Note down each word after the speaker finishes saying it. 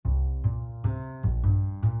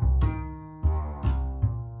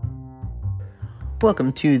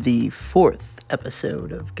Welcome to the 4th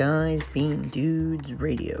episode of Guys Being Dudes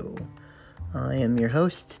Radio. I am your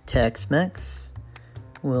host, Tex-Mex.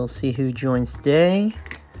 We'll see who joins today.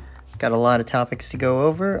 Got a lot of topics to go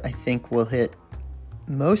over. I think we'll hit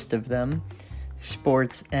most of them.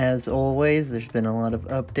 Sports, as always. There's been a lot of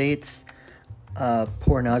updates.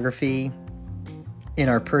 Pornography in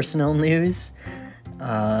our personal news.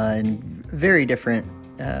 In very different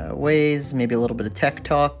ways. Maybe a little bit of tech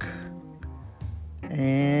talk.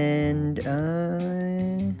 And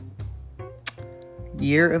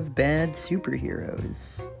Year of Bad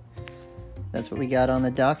Superheroes. That's what we got on the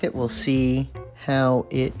docket. We'll see how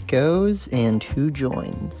it goes and who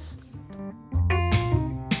joins.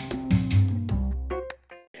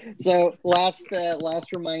 So,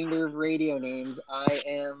 last reminder of radio names. I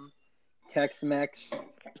am Tex-Mex.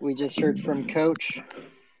 We just heard from Coach.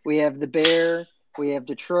 We have the Bear. We have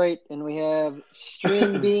Detroit, and we have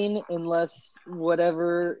String Bean, unless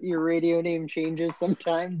whatever your radio name changes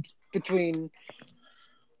sometime between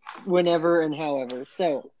whenever and however.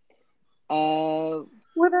 So,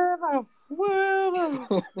 whatever.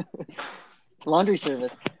 Laundry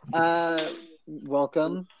service.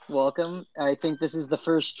 Welcome. I think this is the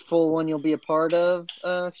first full one you'll be a part of,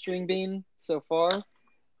 String Bean, so far.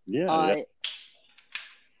 Yeah.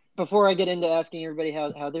 Before I get into asking everybody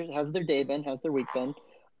how's their day been, how's their week been,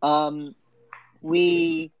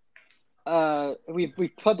 we've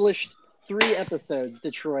published 3 episodes,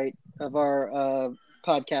 Detroit, of our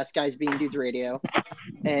podcast, Guys Being Dudes Radio,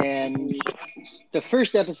 and the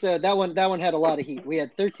first episode, that one had a lot of heat. We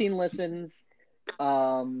had 13 listens.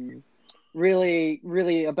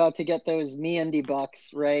 Really about to get those MeUndy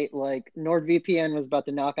bucks, right? Like NordVPN was about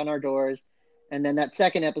to knock on our doors. And then that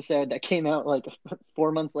second episode that came out like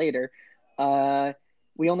 4 months later,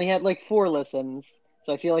 we only had like 4 listens.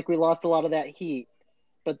 So I feel like we lost a lot of that heat.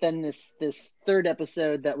 But then this third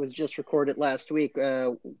episode that was just recorded last week,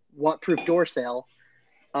 Wattproof Door Sale,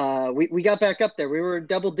 we got back up there. We were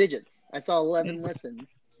double digits. I saw 11 listens.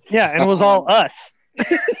 Yeah, and it was all us.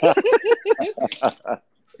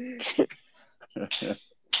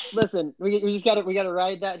 Listen, we just got to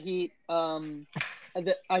ride that heat.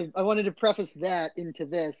 I wanted to preface that into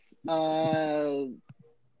this. The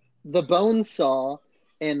Bonesaw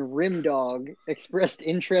and Rimdog expressed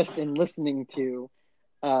interest in listening to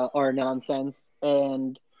our nonsense,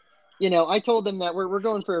 and I told them that we're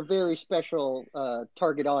going for a very special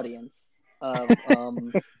target audience.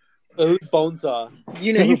 Who's Bonesaw?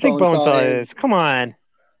 You know who you think Bonesaw is? Come on,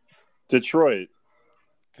 Detroit.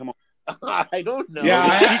 I don't know.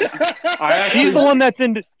 Yeah, she's the one that's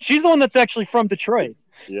She's the one that's actually from Detroit.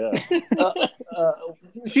 Yeah.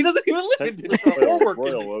 She doesn't even live in Detroit or work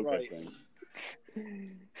Royal in Detroit.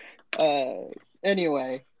 Oak,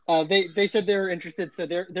 Anyway, they said they were interested, so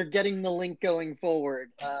they're getting the link going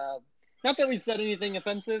forward. Not that we've said anything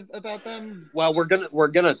offensive about them. Well, we're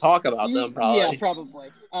gonna talk about them probably. Yeah,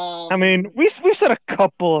 probably. I mean, we've said a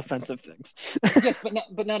couple offensive things. Yes,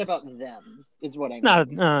 but not about them is what I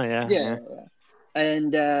mean. Yeah.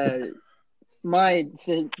 And my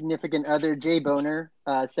significant other, Jay Boner,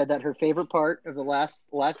 said that her favorite part of the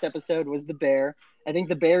last episode was the bear. I think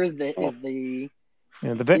the bear is the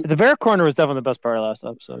the bear corner was definitely the best part of last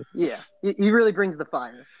episode. Yeah, he really brings the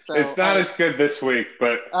fire. So it's not as good this week,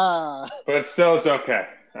 but still it's okay.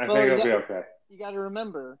 I think it'll be okay. You got to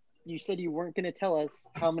remember, you said you weren't going to tell us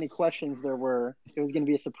how many questions there were. It was going to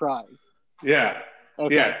be a surprise. Yeah.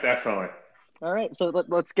 Okay. Yeah, definitely. All right, so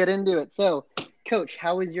let's get into it. So, Coach,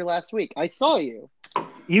 how was your last week? I saw you.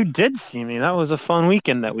 You did see me. That was a fun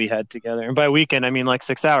weekend that we had together. And by weekend, I mean like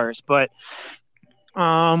 6 hours. But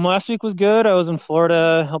last week was good. I was in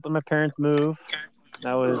Florida helping my parents move.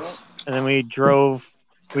 And then we drove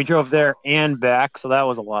there and back, so that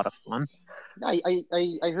was a lot of fun. I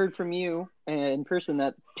heard from you in person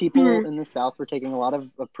that people in the South were taking a lot of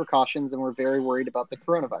precautions and were very worried about the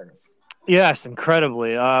coronavirus. Yes,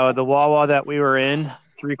 incredibly. The Wawa that we were in,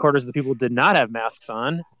 3/4 of the people did not have masks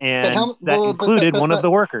on, and that included one of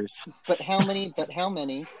the workers. But how many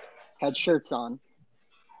had shirts on?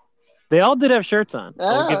 They all did have shirts on.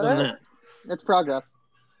 I'll give them that. That's progress.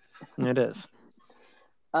 It is.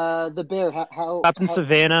 The bear, how Stopped in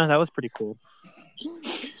Savannah. That was pretty cool.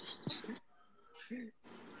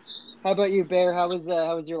 How about you, Bear? How was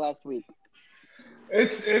your last week?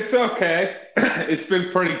 It's okay. It's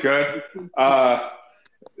been pretty good.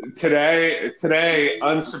 Today,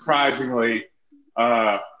 unsurprisingly,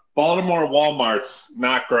 Baltimore Walmart's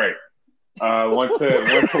not great. Went to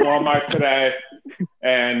Walmart today,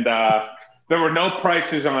 and there were no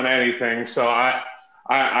prices on anything, so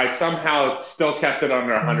I somehow still kept it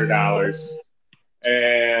under $100.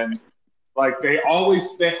 And Like they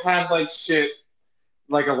had like shit.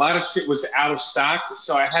 Like a lot of shit was out of stock,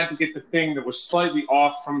 so I had to get the thing that was slightly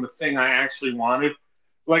off from the thing I actually wanted.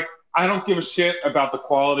 Like I don't give a shit about the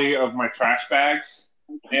quality of my trash bags,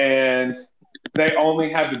 and they only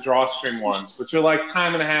had the drawstring ones, which are like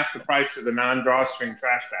time and a half the price of the non-drawstring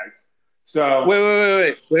trash bags. So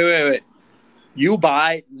wait. You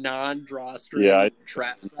buy non-drawstring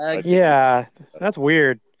trash bags? Yeah, that's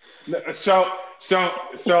weird. So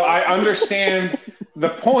I understand the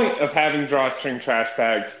point of having drawstring trash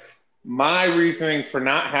bags. My reasoning for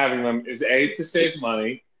not having them is A, to save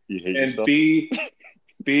money, and yourself? B,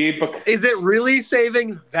 because is it really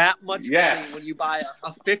saving that much money when you buy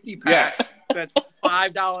a 50-pack that's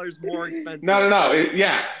 $5 more expensive? No.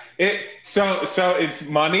 So it's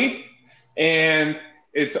money, and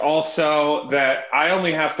it's also that I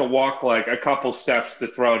only have to walk like a couple steps to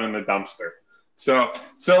throw it in the dumpster. So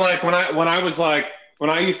like when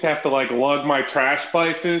I used to have to like lug my trash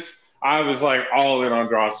places, I was like all in on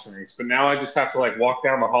drawstrings. But now I just have to like walk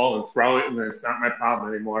down the hall and throw it, and then it's not my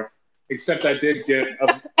problem anymore. Except I did get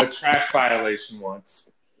a trash violation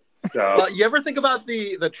once. So you ever think about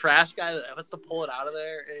the trash guy that has to pull it out of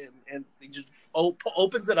there and he just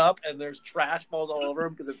opens it up and there's trash falls all over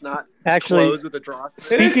him because it's not closed with a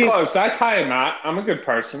drawstring? It is closed. I tie a knot. I'm a good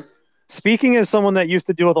person. Speaking as someone that used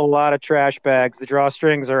to deal with a lot of trash bags, the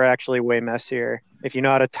drawstrings are actually way messier. If you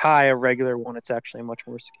know how to tie a regular one, it's actually much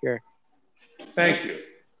more secure. Thank you.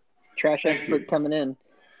 Trash expert coming in.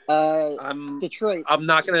 Detroit. I'm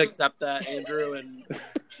not going to accept that, Andrew, and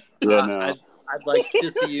I'd like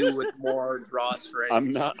to see you with more drawstrings.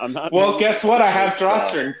 I'm not. Well, guess what? I have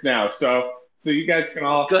drawstrings now, so you guys can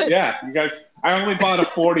all. Good. Yeah, you guys. I only bought a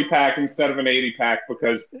 40-pack instead of an 80-pack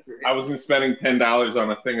because I wasn't spending $10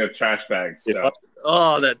 on a thing of trash bags. So.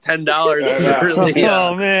 That $10 is really.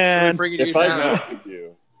 Oh man! If I give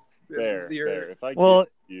you if I give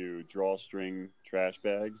you drawstring trash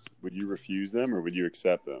bags, would you refuse them or would you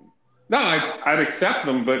accept them? No, I'd accept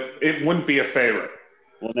them, but it wouldn't be a favorite.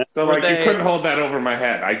 Well, so you couldn't hold that over my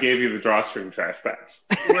head. I gave you the drawstring trash bags.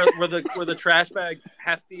 were the trash bags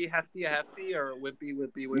hefty, or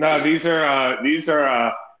wimpy? No, these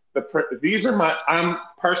are my. I'm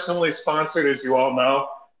personally sponsored, as you all know,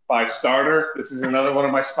 by Starter. This is another one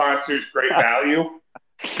of my sponsors, Great Value.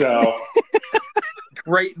 So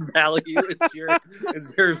Great Value. It's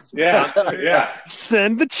your sponsor. Yeah.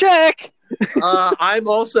 Send the check. I'm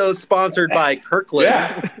also sponsored by Kirkland.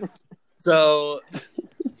 Yeah. So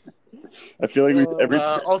I feel like every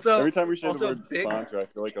time we say the word Big, sponsor, I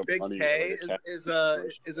feel like a Big funny K is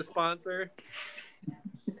a sponsor.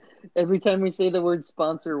 Every time we say the word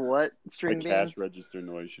sponsor, what string the bean? cash register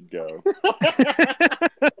noise should go.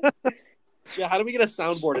 Yeah, how do we get a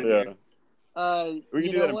soundboard in here? We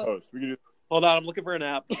can do that in post. We can do. Hold on, I'm looking for an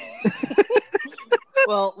app.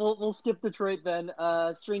 Well, we'll skip Detroit then.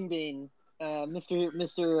 String bean,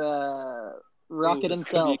 Mr. Rocket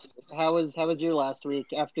himself. How was your last week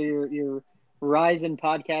after your rise in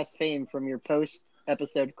podcast fame from your post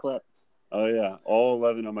episode clip? Oh yeah, all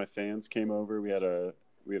 11 of my fans came over. We had a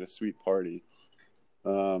sweet party.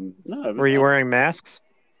 Were you wearing masks?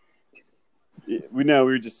 We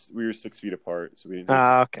were 6 feet apart, so we didn't.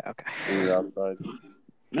 Okay. We were outside.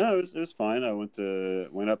 No, it was fine. I went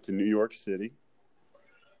up to New York City.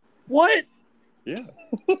 What? Yeah.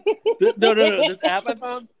 No. This app I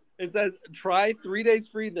found, it says try 3 days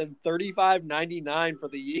free, then $35.99 for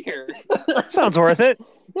the year. Sounds worth it.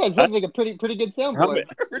 Yeah, it sounds like a pretty good soundboard.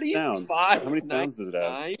 How many sounds does it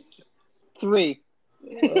have? 3.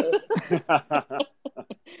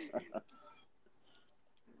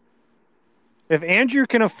 If Andrew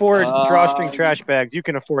can afford drawstring trash bags, you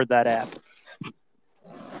can afford that app.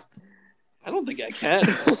 I don't think I can.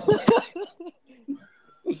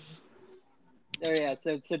 Oh yeah,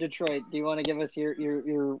 so Detroit, do you want to give us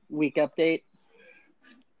your week update?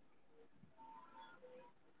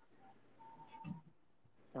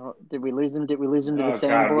 Oh, did we lose him? Did we lose him to the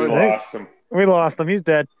soundboard? We lost him. He's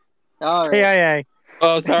dead. All right. KIA.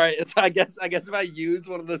 Oh, sorry. I guess if I use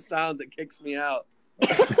one of the sounds, it kicks me out.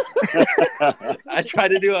 I tried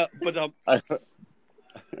to do a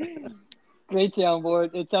Great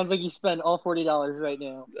soundboard. It sounds like you spent all $40 right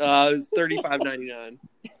now. It was $35.99.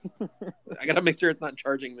 I gotta make sure it's not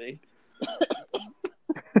charging me.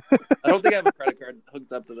 I don't think I have a credit card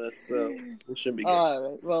hooked up to this, so it shouldn't be good.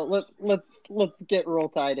 All right. Well, let's get roll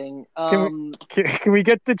tiding. Can we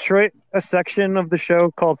get Detroit a section of the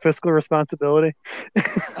show called Fiscal Responsibility?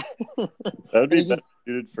 That would be best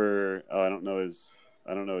suited for. I don't know his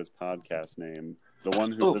podcast name. The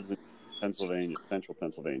one who lives in Pennsylvania, central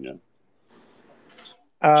Pennsylvania.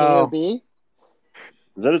 J.O.B.?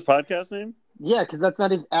 Is that his podcast name? Yeah, because that's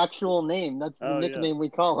not his actual name. That's the nickname we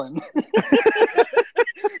call him.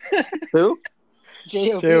 Who?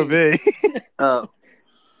 J.O.B. J.O.B. Oh.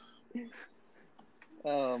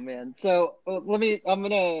 Oh man. So I'll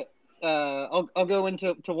go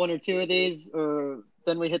into one or two of these, or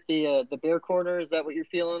then we hit the bear corner. Is that what you're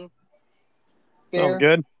feeling? Bear? Sounds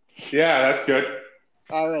good. Yeah, that's good.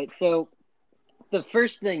 All right. So the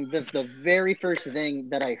first thing, the very first thing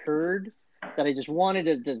that I heard that I just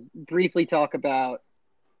wanted to briefly talk about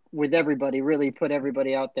with everybody, really put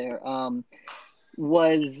everybody out there,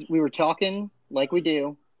 was we were talking like we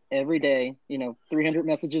do every day, 300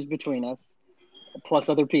 messages between us, plus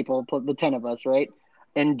other people, plus the 10 of us, right?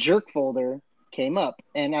 And jerk folder came up,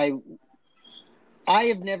 and I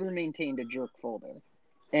have never maintained a jerk folder,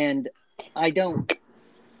 and I don't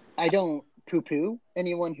poo-poo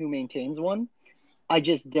anyone who maintains one. I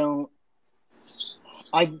just don't.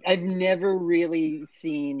 I've never really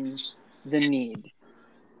seen the need.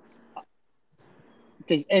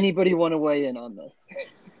 Does anybody want to weigh in on this?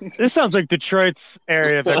 This sounds like Detroit's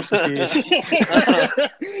area of expertise.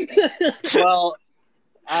 Well,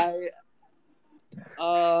 I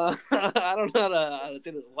don't know how to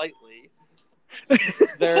say this lightly.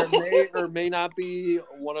 There may or may not be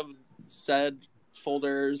one of said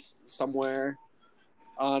folders somewhere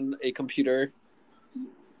on a computer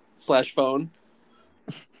 / phone /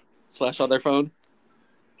 other phone.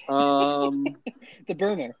 The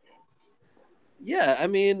burner. Yeah, I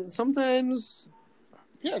mean, sometimes.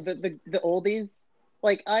 Yeah, the oldies,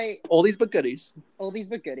 oldies but goodies. Oldies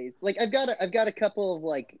but goodies. Like I've got a couple of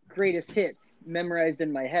like greatest hits memorized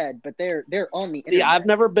in my head, but they're on the internet. See, I've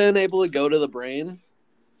never been able to go to the brain.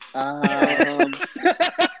 I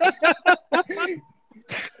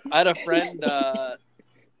had a friend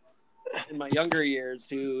in my younger years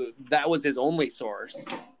who that was his only source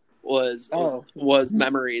was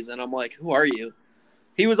memories, and I'm like, who are you?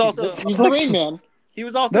 He was also he's the Rain Man. He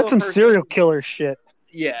was also that's some serial killer shit.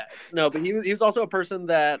 Yeah, no, but he was also a person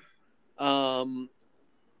that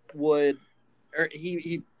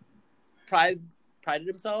he prided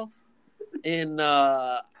himself in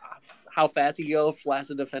how fast he go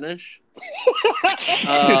flaccid to finish.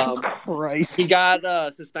 Christ. He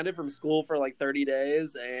got suspended from school for like 30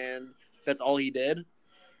 days, and that's all he did.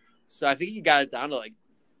 So I think he got it down to like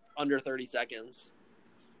under 30 seconds.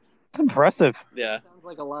 That's impressive. Yeah. Sounds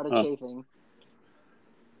like a lot of chafing.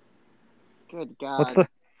 Good God.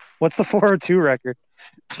 What's the 402 record?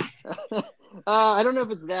 I don't know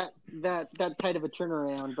if it's that tight of a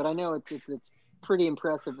turnaround, but I know it's pretty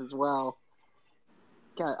impressive as well.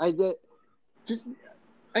 God,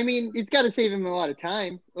 it's got to save him a lot of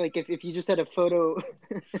time. Like if you just had a photo,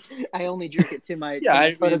 I only jerk it to my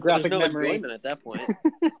photographic there's no memory. enjoyment at that point.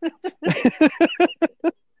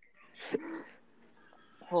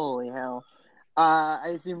 Holy hell!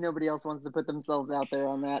 I assume nobody else wants to put themselves out there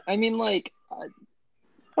on that. I mean, like.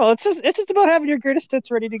 Well, it's just about having your greatest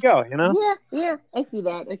hits ready to go, you know? Yeah, I see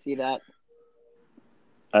that.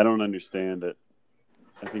 I don't understand it.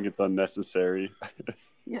 I think it's unnecessary.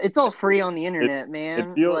 Yeah, it's all free on the internet,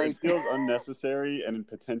 man. It feels unnecessary and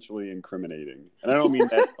potentially incriminating. And I don't mean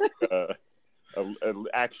that an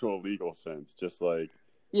actual legal sense, just like...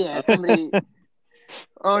 Yeah, somebody...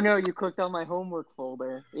 Oh, no, you clicked on my homework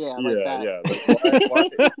folder. Yeah, like that. Yeah.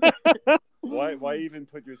 Like, why even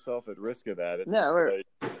put yourself at risk of that? It's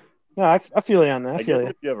I feel you on that. I feel you.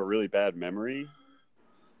 If you have a really bad memory.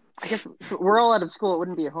 I guess we're all out of school. It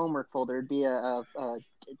wouldn't be a homework folder. It'd be a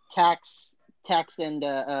tax and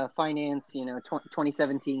finance,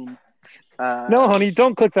 2017. No, honey,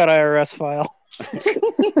 don't click that IRS file.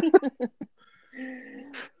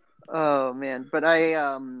 Oh, man. But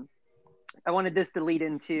I wanted this to lead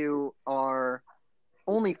into our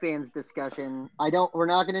OnlyFans discussion. We're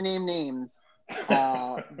not going to name names,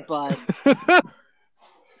 but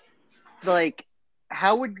like,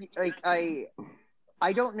 how would I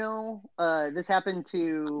don't know. This happened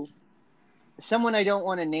to someone I don't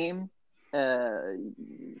want to name,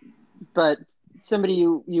 but somebody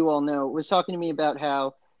you all know was talking to me about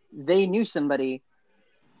how they knew somebody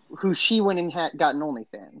who she went and had gotten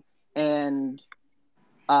OnlyFans, and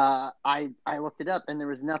I looked it up and there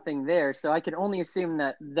was nothing there, so I can only assume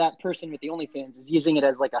that person with the OnlyFans is using it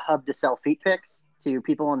as like a hub to sell feet pics to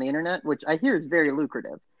people on the internet, which I hear is very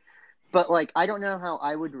lucrative. But like, I don't know how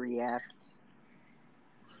I would react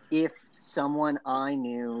if someone I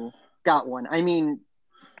knew got one. I mean,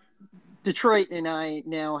 Detroit and I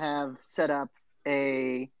now have set up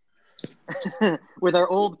a with our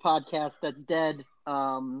old podcast that's dead.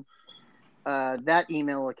 That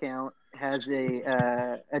email account has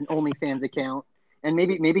an OnlyFans account, And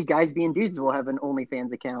maybe guys being dudes will have an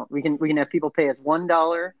OnlyFans account. We can have people pay us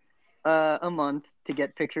 $1 a month to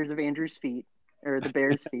get pictures of Andrew's feet or the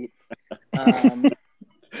Bears' feet. Damn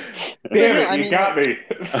it, you got me.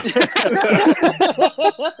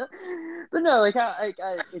 But no, like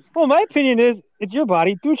well, my opinion is it's your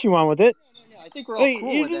body. Do what you want with it. I think we're all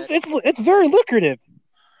cool with it. It's very lucrative.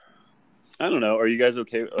 I don't know. Are you guys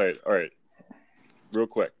okay? All right. Real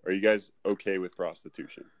quick, are you guys okay with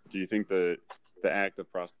prostitution? Do you think the act of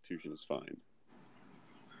prostitution is fine?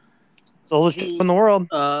 It's all the shit in the world.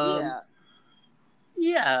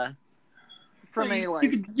 Yeah. From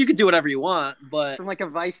you could do whatever you want, but from like a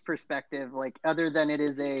vice perspective, like other than it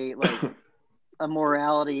is a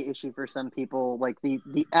morality issue for some people, like the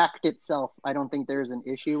act itself, I don't think there's an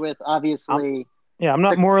issue with. Obviously, I'm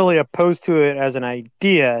not morally opposed to it as an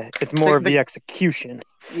idea. It's more of the execution.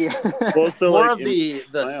 Yeah, well, so more like of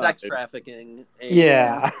the sex trafficking.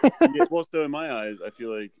 Yeah. Well, so in my eyes, I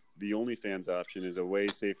feel like the OnlyFans option is a way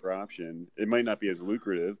safer option. It might not be as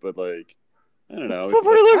lucrative, but like, I don't know. It's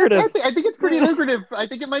pretty lucrative. I think it's pretty lucrative. I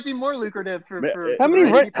think it might be more lucrative for how many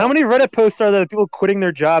Reddit posts are there of people quitting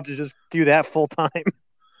their jobs to just do that full time?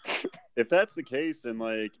 If that's the case, then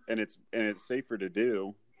like, and it's safer to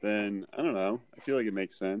do, then I don't know. I feel like it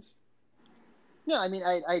makes sense. No, I mean,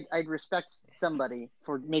 I'd respect somebody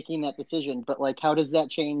for making that decision, but like, how does that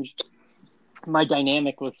change my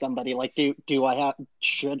dynamic with somebody? Like,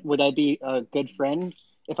 would I be a good friend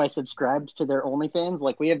if I subscribed to their OnlyFans?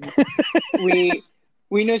 Like,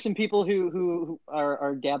 we know some people who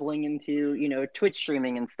are dabbling into, Twitch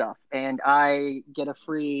streaming and stuff, and I get a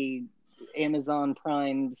free Amazon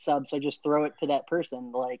Prime sub, so I just throw it to that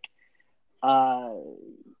person. Like,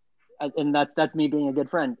 and that's me being a good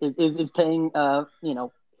friend. Is paying $5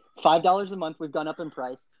 a month. We've gone up in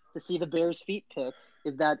price to see the Bears' feet pics.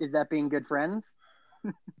 Is that being good friends?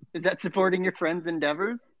 Is that supporting your friends'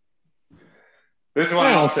 endeavors? This is what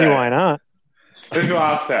I don't see why not. This is what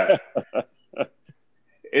I'll say.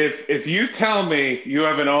 If you tell me you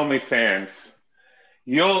have an OnlyFans,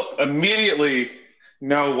 you'll immediately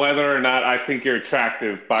know whether or not I think you're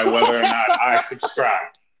attractive by whether or not I subscribe.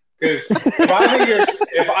 Because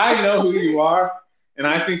if I know who you are and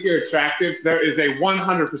I think you're attractive, there is a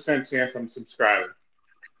 100% chance I'm subscribing.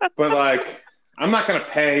 But like, I'm not gonna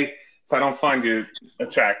pay if I don't find you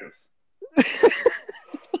attractive.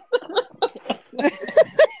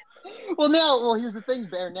 Well, here's the thing,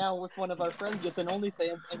 Bear. Now, if one of our friends gets an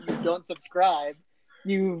OnlyFans and you don't subscribe,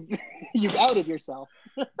 you've outed yourself.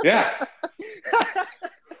 Yeah.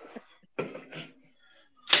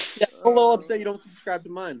 Yeah, I'm a little upset you don't subscribe to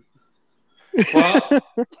mine. Well,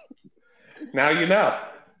 now you know.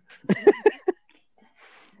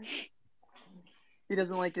 He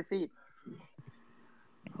doesn't like your feet.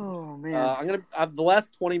 Oh man! The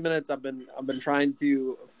last 20 minutes I've been trying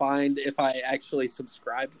to find if I actually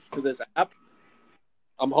subscribed to this app.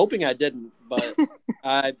 I'm hoping I didn't, but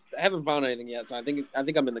I haven't found anything yet. So I think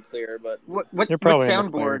I'm in the clear. But what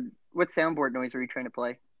soundboard noise were you trying to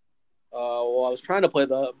play? Well, I was trying to play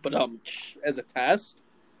as a test.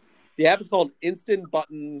 The app is called Instant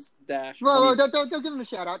Buttons Dash. Well, don't give him a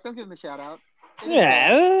shout out. Don't give him a shout out.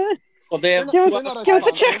 Yeah. Well, they have give us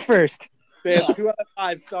a check first. They have 2 out of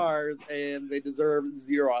 5 stars, and they deserve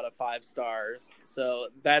 0 out of 5 stars. So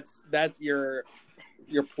that's your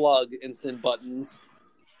plug, Instant Buttons.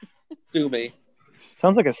 Sue me.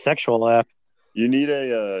 Sounds like a sexual app. You need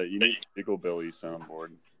a Picklebilly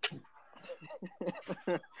soundboard.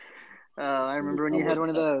 I remember when you had one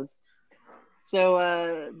of those.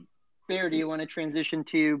 So, Bear, do you want to transition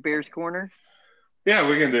to Bear's Corner? Yeah,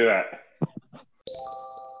 we can do that.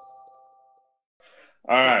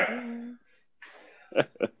 All right.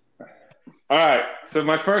 All right. So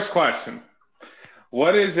my first question: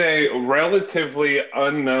 what is a relatively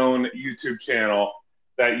unknown YouTube channel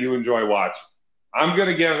that you enjoy watching? I'm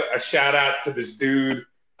gonna give a shout out to this dude.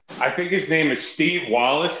 I think his name is Steve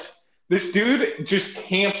Wallace. This dude just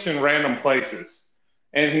camps in random places,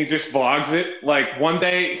 and he just vlogs it. Like one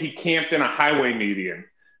day he camped in a highway median.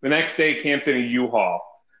 The next day he camped in a U-Haul.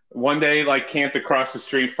 One day, like, camped across the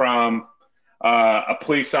street from a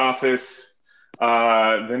police office.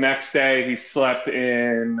 The next day he slept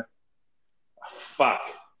in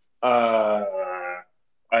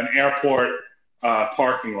an airport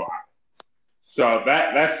parking lot. So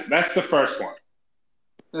that's the first one.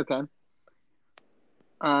 Okay.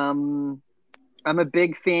 I'm a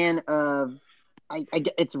big fan of.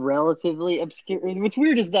 It's relatively obscure. What's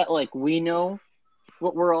weird is that like we know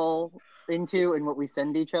what we're all into and what we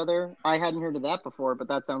send each other. I hadn't heard of that before, but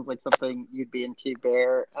that sounds like something you'd be into,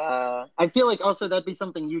 Bear. I feel like also that'd be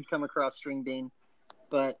something you'd come across, String Bean.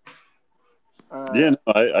 But Yeah, no,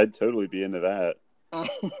 I'd totally be into that. I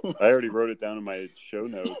already wrote it down in my show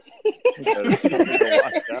notes. There's something to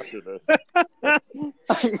watch after this.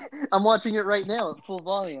 I'm watching it right now at full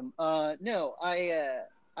volume. No,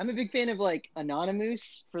 I'm a big fan of like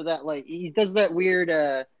Anonymous for that. Like he does that weird,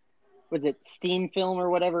 was it Steam film or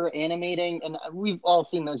whatever, animating, and we've all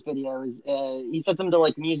seen those videos. He sets them to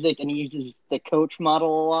like music, and he uses the Coach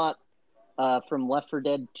model a lot from Left 4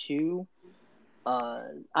 Dead 2.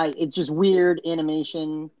 It's just weird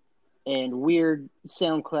animation and weird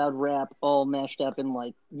SoundCloud rap all mashed up in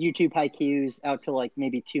like YouTube haikus out to like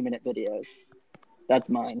maybe 2-minute videos. That's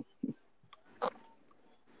mine.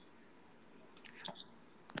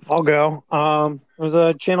 I'll go. There's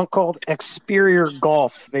a channel called Experior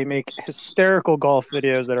Golf. They make hysterical golf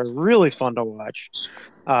videos that are really fun to watch.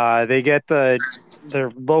 They get their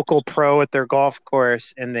local pro at their golf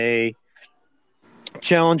course, and they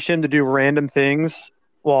challenge him to do random things.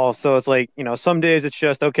 Well, so it's like, some days it's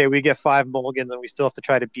just, okay, we get 5 mulligans and we still have to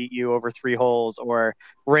try to beat you over 3 holes, or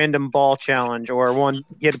random ball challenge, or one,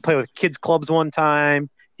 you had to play with kids clubs one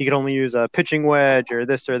time. You could only use a pitching wedge or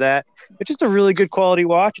this or that. It's just a really good quality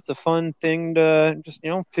watch. It's a fun thing to just,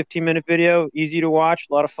 15-minute video, easy to watch,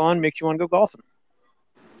 a lot of fun, makes you want to go golfing.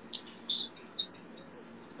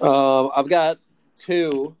 I've got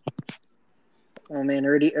 2. Oh man,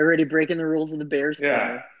 already breaking the rules of the Bears.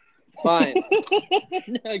 Yeah. Fine.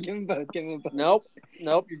 No, give them both. Nope.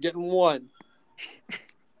 You're getting 1.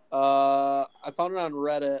 I found it on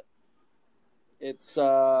Reddit. It's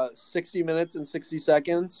 60 minutes and 60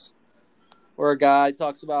 seconds, where a guy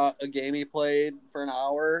talks about a game he played for an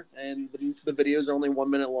hour, and the videos are only 1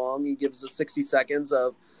 minute long. He gives us 60 seconds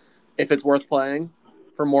of if it's worth playing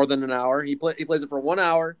for more than an hour. He plays it for 1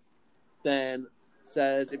 hour, then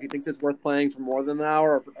says if he thinks it's worth playing for more than an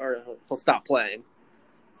hour, or he'll stop playing.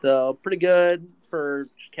 So pretty good for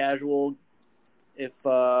casual if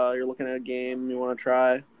you're looking at a game you want to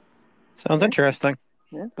try. Sounds interesting.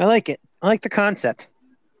 Yeah. I like it. I like the concept.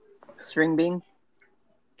 String bean.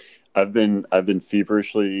 I've been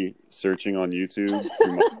feverishly searching on YouTube for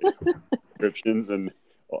my descriptions, and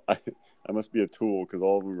I must be a tool because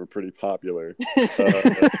all of them are pretty popular. So,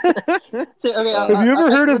 okay, Have you ever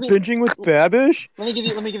heard of binging with Babish? Let me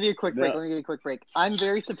give you a quick break. No. Let me give you a quick break. I'm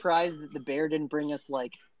very surprised that the Bear didn't bring us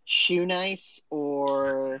like Shoe Nice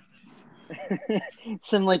or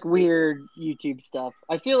some like weird YouTube stuff.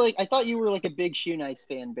 I thought you were like a big Shoe Nice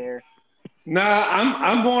fan, Bear. No,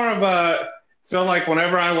 I'm more of a, so like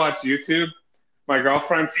whenever I watch YouTube, my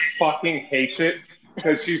girlfriend fucking hates it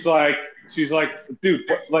because she's like, dude,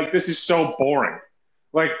 like this is so boring.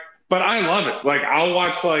 Like, but I love it. Like I'll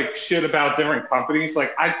watch like shit about different companies.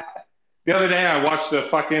 Like the other day I watched a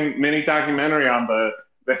fucking mini documentary on the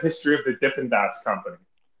history of the Dippin' Dots company.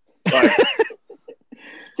 Like,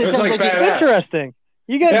 it was like It's badass. interesting.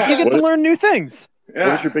 You get to learn new things. Yeah.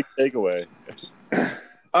 What was your big takeaway?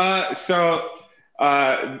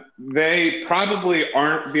 They probably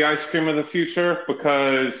aren't the ice cream of the future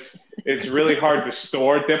because it's really hard to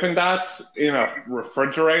store Dippin' Dots in a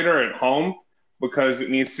refrigerator at home because it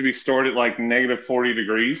needs to be stored at like -40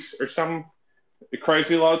 degrees or some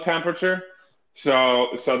crazy low temperature.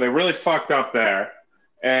 So they really fucked up there.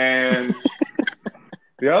 And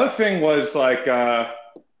the other thing was like they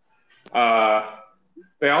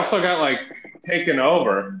also got like taken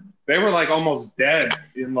over. They were like almost dead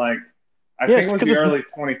in like I think it was the early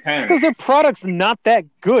 2010s. Because their product's not that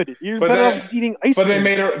good. You're better off just eating ice cream. But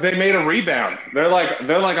they made a rebound. They're like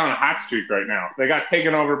on a hot streak right now. They got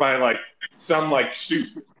taken over by like some like soup.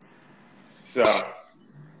 So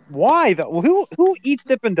why though? Who eats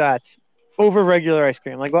Dippin' Dots over regular ice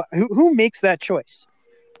cream? Like who makes that choice?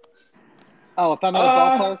 Oh, if I'm at a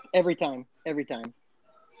ballpark, every time.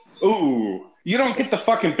 Ooh, you don't get the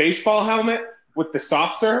fucking baseball helmet with the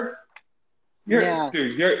soft serve? Dude,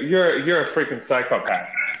 you're a freaking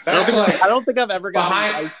psychopath. I don't think I've ever gotten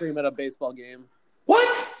behind- ice cream at a baseball game.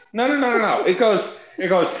 What? No. It goes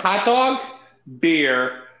hot dog,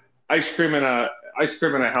 beer, ice cream in a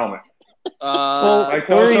helmet. Or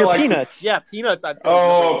those your are like peanuts. Yeah, peanuts. I'd say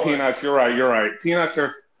Oh, peanuts. You're right. Peanuts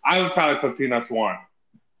are. I would probably put peanuts 1.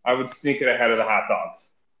 I would sneak it ahead of the hot dogs.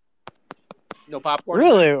 No popcorn.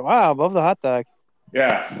 Really? Wow, above the hot dog.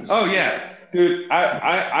 Yeah. Oh yeah, dude.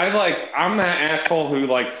 I'm that asshole who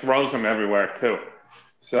like throws them everywhere too.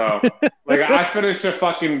 So like I finish a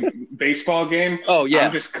fucking baseball game. Oh yeah.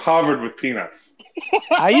 I'm just covered with peanuts.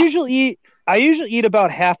 I usually eat about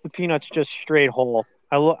half the peanuts just straight whole.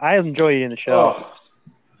 I enjoy eating the shell.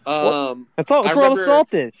 That's where all the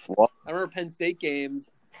salt is. I remember Penn State games.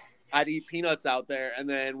 I'd eat peanuts out there, and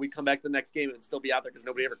then we'd come back the next game and it'd still be out there because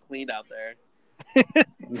nobody ever cleaned out there.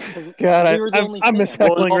 God, We were the only I miss fans.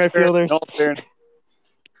 heckling right fielders.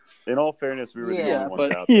 In all fairness, we were the Yeah, only ones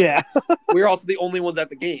but- out there. Yeah. We were also the only ones at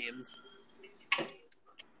the games.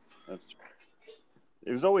 That's true.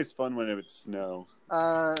 It was always fun when it would snow.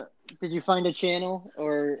 Did you find a channel,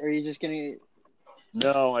 or are you just gonna?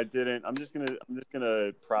 No, I didn't. I'm just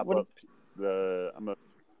gonna prop What- up I'm a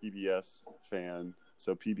PBS fan,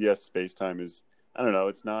 so PBS Space Time is, I don't know,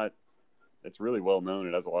 it's really well known.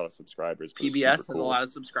 It has a lot of subscribers. but it's PBS super has cool. a lot of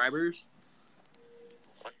subscribers.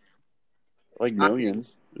 Like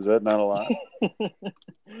millions. Is that not a lot?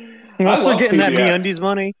 Unless they're love getting that PBS. MeUndies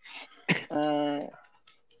money.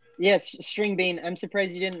 Yes, String Bean. I'm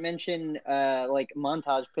surprised you didn't mention like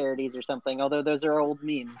montage parodies or something. Although those are old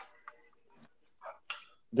memes.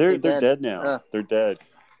 They're They're dead dead. now. They're dead.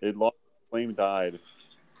 Flame died.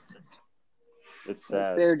 It's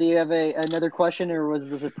sad. Bear, do you have another question, or was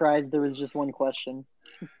the surprise there was just one question?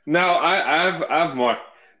 No, I have more.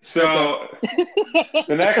 So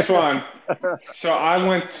the next one. So I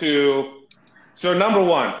went to. So number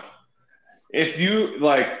one, if you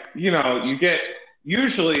you get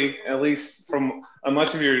usually, at least from,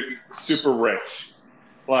 unless if you're super rich,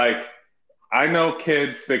 like I know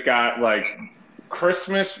kids that got like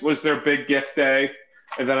Christmas was their big gift day,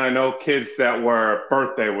 and then I know kids that were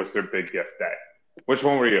birthday was their big gift day. Which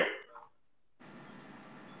one were you?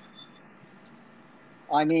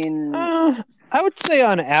 I mean, I would say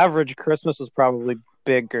on average, Christmas was probably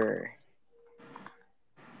bigger.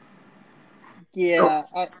 yeah,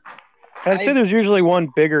 I'd say there's usually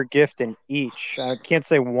one bigger gift in each. I can't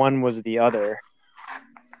say one was the other.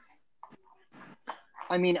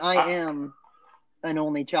 I mean, I am an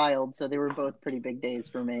only child, so they were both pretty big days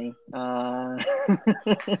for me. I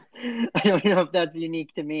don't know if that's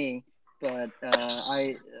unique to me, but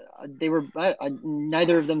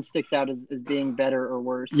neither of them sticks out as being better or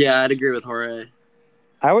worse. Yeah, I'd agree with Jorge.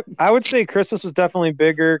 I would say Christmas was definitely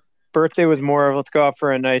bigger. Birthday was more of let's go out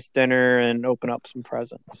for a nice dinner and open up some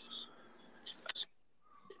presents.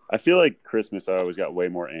 I feel like Christmas I always got way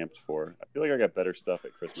more amped for. I feel like I got better stuff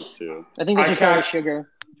at Christmas too. I think it's just all the sugar.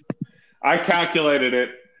 I calculated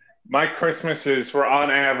it. My Christmases were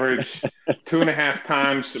on average 2.5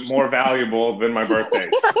 times more valuable than my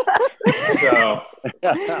birthdays. So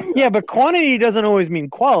Yeah, but quantity doesn't always mean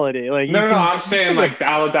quality. Like no, I'm saying like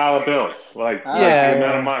dollar bills, like Yeah. the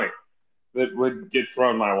amount of money that would get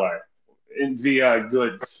thrown my way via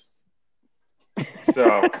goods.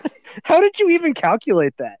 So How did you even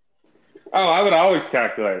calculate that? I would always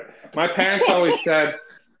calculate it. My parents always said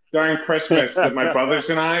during Christmas that my brothers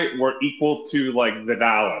and I were equal to like the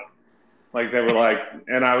dollar. Like they were like,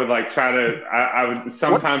 and I would like try to. I would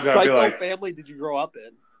sometimes What I'd be psycho like, family did you grow up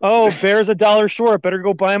in? Oh, Bear's $1 short. Better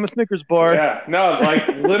go buy him a Snickers bar. yeah, no, like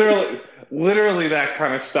literally that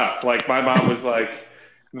kind of stuff. Like my mom was like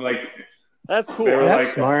That's cool. They were That's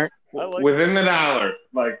like smart. I like within the dollar.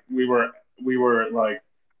 Like we were like,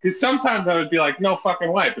 because sometimes I would be like, no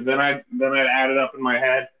fucking way, but then I'd add it up in my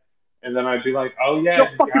head, and then I'd be like, oh yeah, No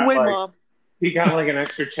fucking way, Mom. he got like an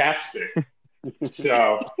extra chapstick.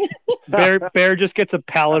 So Bear just gets a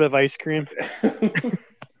pallet of ice cream.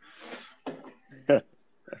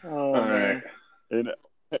 Oh, all right. man.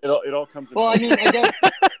 it all comes in. Well, I mean,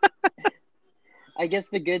 I guess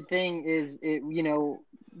the good thing is,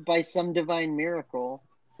 by some divine miracle,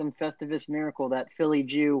 some Festivus miracle, that Philly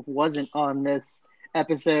Jew wasn't on this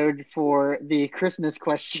episode for the Christmas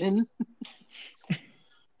question.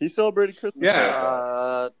 He celebrated Christmas.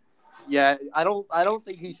 Yeah. Yeah, I don't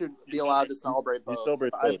think he should be allowed to celebrate both.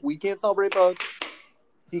 celebrates both. If we can't celebrate both,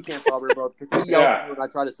 he can't celebrate both because he yells at me when I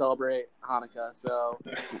try to celebrate Hanukkah. So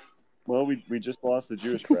Well, we just lost the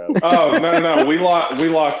Jewish crowd. Oh no, we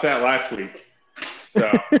lost that last week. So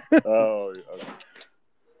Oh, okay.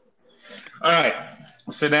 all right.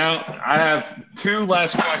 So now I have 2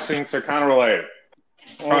 last questions. They're kind of related.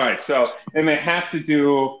 All right. So and they have to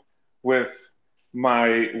do with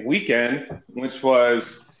my weekend, which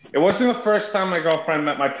was. It wasn't the first time my girlfriend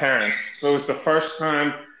met my parents. So it was the first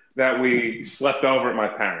time that we slept over at my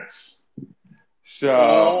parents.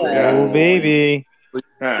 So, yeah. Oh, baby.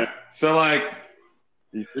 Yeah. So, like,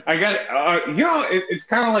 I got, it's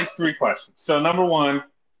kind of like 3 questions. So, number 1,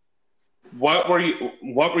 what were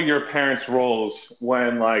your parents' roles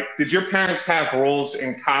when, like, did your parents have roles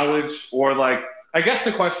in college? Or, like, I guess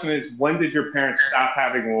the question is, when did your parents stop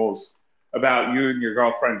having roles about you and your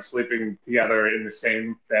girlfriend sleeping together in the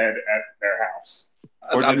same bed at their house?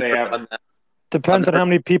 Or did they have... Depends on how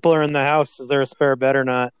many people are in the house. Is there a spare bed or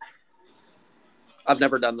not? I've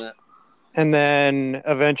never done that. And then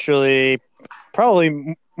eventually,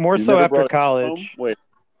 probably more You so never after brought it college. home? Wait.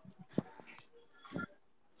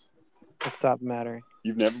 it stopped mattering.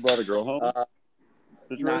 You've never brought a girl home?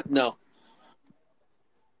 Detroit? No,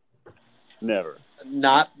 Never.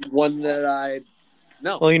 not one that I.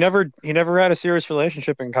 No. Well, he never had a serious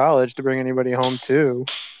relationship in college to bring anybody home to,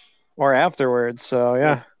 or afterwards. So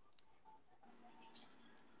yeah,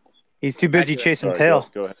 he's too busy Accurate. chasing Sorry, tail.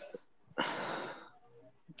 Go ahead.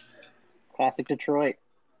 Classic Detroit.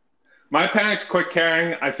 My parents quit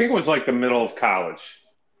caring. I think it was like the middle of college.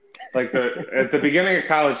 Like at the beginning of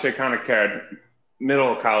college, they kind of cared.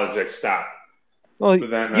 Middle of college, they stopped. Well, But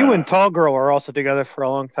then, you and Tall Girl were also together for a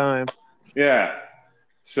long time. Yeah.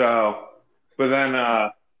 So, but then,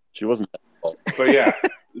 She wasn't. but yeah.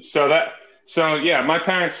 So yeah, my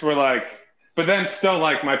parents were like, but then still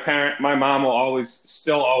like my mom will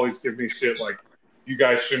always give me shit like, you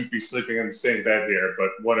guys shouldn't be sleeping in the same bed here, but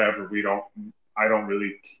whatever.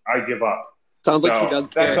 I give up. Sounds like So she does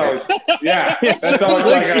that's care. always, yeah. That's always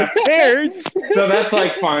like Cares. so that's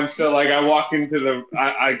like fun. So like I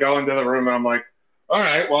go into the room and I'm like, all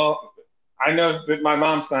right, well, I know that my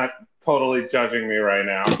mom's not totally judging me right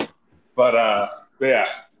now, but yeah.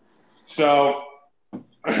 So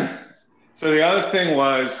the other thing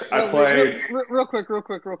was I played. Real quick.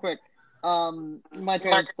 My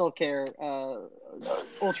parents still care,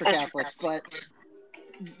 ultra Catholic, but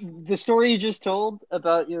the story you just told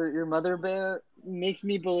about your mother bear makes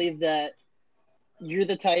me believe that you're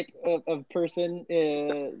the type of person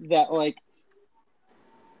that, like,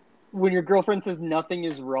 when your girlfriend says nothing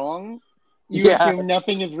is wrong, you assume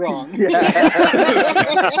nothing is wrong.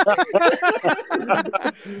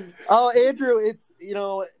 Oh, Andrew, it's,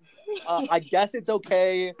 I guess it's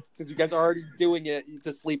okay since you guys are already doing it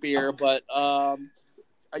to sleep here, but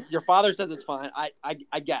your father says it's fine. I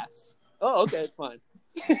guess. Oh, okay, it's fine.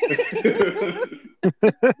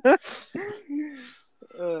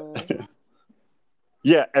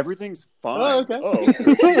 Yeah, everything's fine. Oh, okay.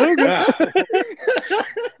 Yeah,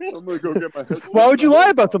 I'm gonna go get my headphones. Why would you lie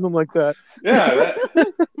about something like that? yeah,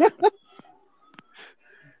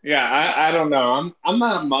 yeah. I don't know. I'm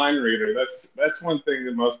not a mind reader. That's one thing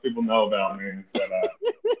that most people know about me is that.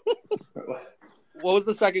 What was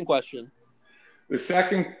the second question? The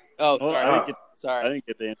second. Oh, Oh, sorry. I Sorry. didn't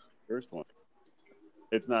get to answer the first one.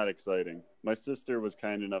 It's not exciting. My sister was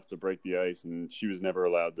kind enough to break the ice, and she was never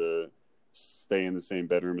allowed to stay in the same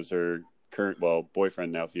bedroom as her current,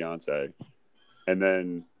 boyfriend, now fiance. And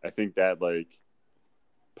then I think that like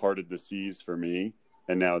parted the seas for me,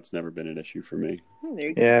 and now it's never been an issue for me.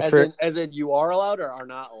 Yeah, As in you are allowed or are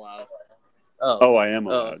not allowed? Oh, I am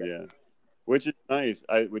allowed, okay. yeah. Which is nice.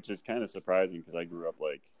 Which is kind of surprising because I grew up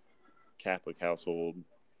like Catholic household,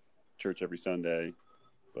 church every Sunday,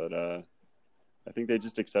 but I think they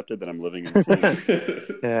just accepted that I'm living in the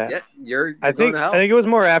city. yeah. Yeah, you're I going think to hell. it was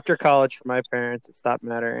more after college for my parents. It stopped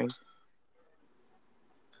mattering.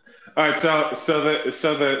 All right, so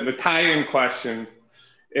the tie-in question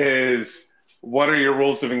is, what are your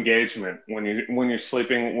rules of engagement when you're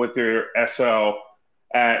sleeping with your SO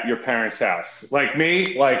at your parents' house? Like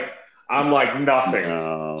me, like I'm like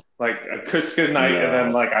nothing, like a kiss goodnight, and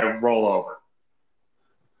then like I roll over.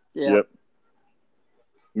 Yeah. Yep.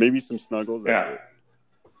 Maybe some snuggles. That's Yeah. it.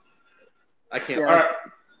 I can't. Yeah. All right.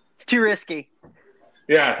 Too risky.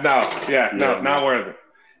 Yeah. No, no. not worth it.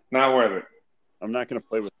 Not worth it. I'm not going to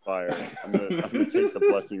play with fire. I'm gonna take the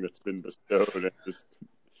blessing that's been bestowed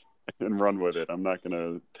and run with it. I'm not going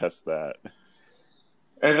to test that.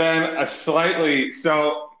 And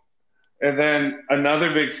then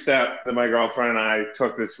another big step that my girlfriend and I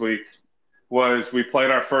took this week was we played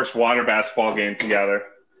our first water basketball game together.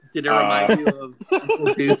 Did it remind you of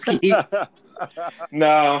Uncle Dusky?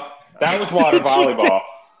 No, that was water volleyball.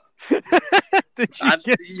 Did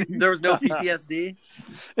you There was no PTSD?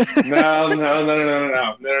 No.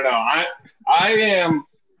 I am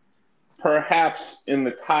perhaps in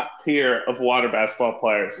the top tier of water basketball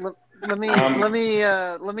players. Let me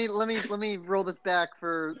roll this back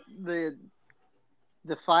for the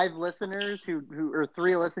 5 listeners who or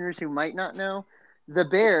 3 listeners who might not know. The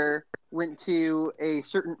Bear went to a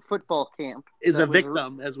certain football camp. Is a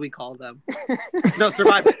victim, as we call them. No,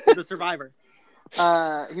 survivor. The survivor.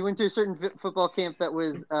 He went to a certain football camp that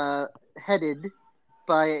was headed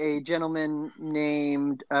by a gentleman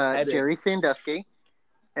named Jerry Sandusky,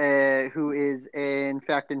 who is in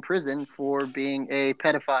fact in prison for being a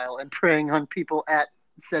pedophile and preying on people at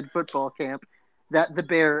said football camp that the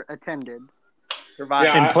Bear attended.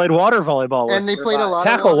 and played water volleyball with. And they played a lot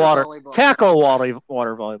tackle of water volleyball. tackle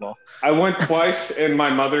water volleyball. I went twice, and my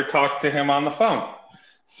mother talked to him on the phone.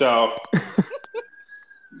 So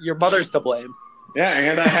Your mother's to blame. yeah,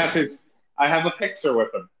 and I have a picture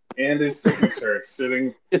with him. and his signature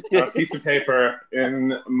sitting on a piece of paper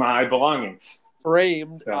in my belongings.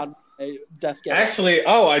 Framed So. on my desk. Actually,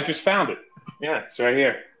 I just found it. Yeah, it's right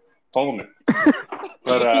here. Holding it.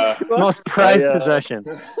 But Most prized I, possession.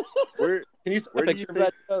 Where Can you send a where do you picture of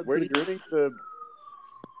that? think? Where do to you think the?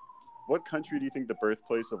 What country do you think the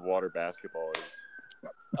birthplace of water basketball is?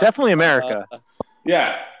 Definitely America.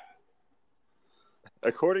 yeah,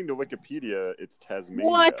 According to Wikipedia, it's Tasmania.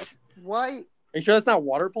 What? Why? Are you sure that's not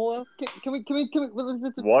water polo? Can we?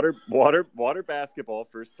 Water basketball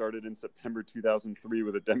first started in September 2003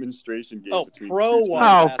 with a demonstration game Oh, between pro two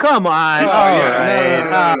water teams Oh, come on. Oh, All yeah.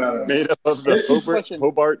 right. No. made up of the This is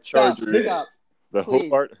Hobart Chargers, Stop. the Please.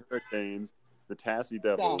 Hobart Hurricanes, the Tassie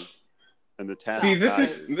Devils, and the Tassie See,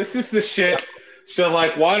 Tigers. this is the shit. So,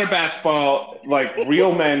 like, water basketball, like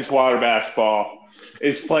real men's water basketball,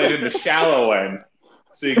 is played in the shallow end,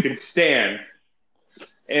 so you can stand,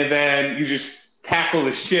 and then you just tackle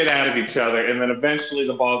the shit out of each other, and then eventually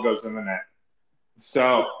the ball goes in the net.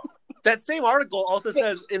 So, That same article also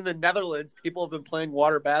says in the Netherlands, people have been playing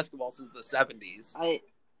water basketball since the 70s.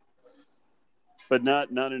 But not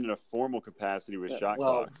in a formal capacity with shot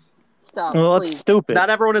Well, clocks. Stop. Well, that's Please. stupid. Not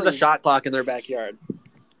everyone has a Please. shot clock in their backyard.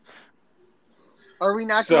 Are we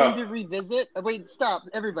not So- going to revisit? Wait, stop,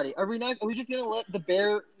 everybody. Are we just going to let the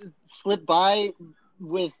bear slip by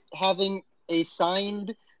with having a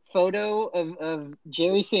signed photo of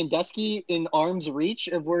Jerry Sandusky in arm's reach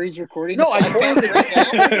of where he's recording? No, the I told him.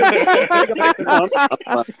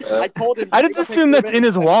 podcast? I told him. I just assume that's in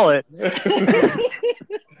his wallet.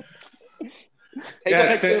 Take Yeah, a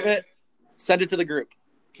picture of it. Send it to the group.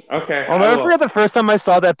 okay. I'll I never will. forget the first time I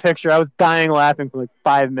saw that picture. I was dying laughing for like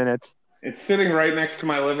 5 minutes. It's sitting right next to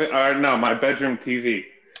my my bedroom TV.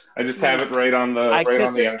 I just have it right on the I right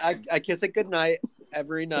on the kiss it goodnight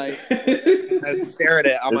every night. end. I stare at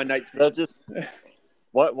it on my nightstand. That just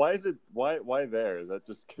why is it why there? Is that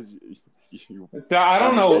just because you I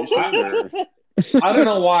don't know. conversation, or- I don't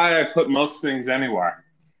know why I put most things anywhere.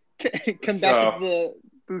 Come So- back to the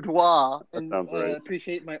boudoir and sounds right.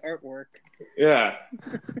 appreciate my artwork. Yeah.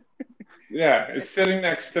 Yeah, it's sitting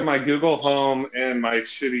next to my Google Home and my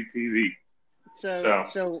shitty TV.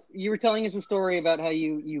 So you were telling us a story about how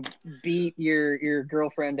you beat your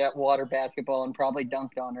girlfriend at water basketball and probably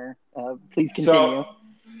dunked on her. Please continue.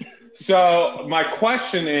 So my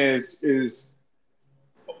question is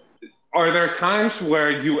are there times where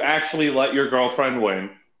you actually let your girlfriend win?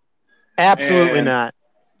 Absolutely And- not.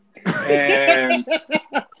 And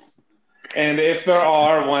and if there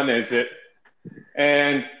are, when is it?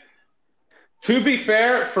 And to be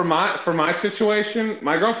fair, for my situation,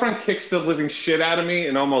 my girlfriend kicks the living shit out of me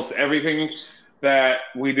in almost everything that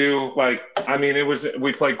we do. Like, I mean,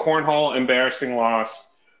 we played cornhole, embarrassing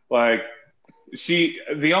loss. Like,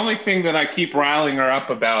 the only thing that I keep riling her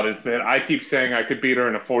up about is that I keep saying I could beat her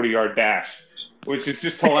in a 40-yard dash, which is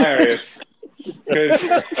just hilarious.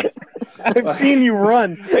 Because I've seen you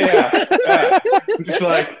run. yeah. Just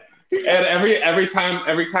like, and every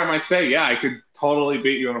time I say, yeah, I could totally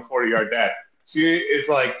beat you in a 40-yard dash, she is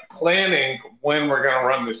like planning when we're gonna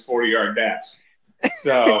run this 40-yard dash.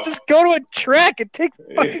 So Just go to a track. It takes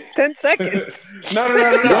fucking 10 seconds. no,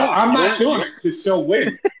 I'm not doing it because she'll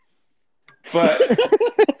win. But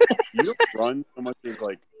you don't run so much as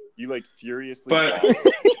like you like furiously.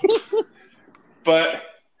 but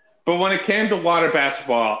when it came to water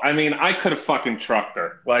basketball, I mean, I could have fucking trucked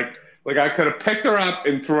her. Like I could have picked her up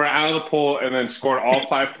and threw her out of the pool and then scored all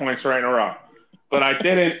 5 points right in a row. But I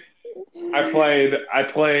didn't. I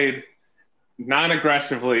played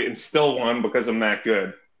non-aggressively and still won because I'm that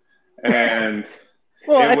good. And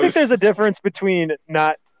Well, It I think was- there's a difference between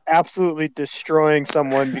not absolutely destroying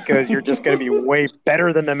someone because you're just going to be way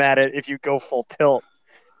better than them at it if you go full tilt.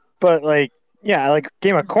 But like, yeah, like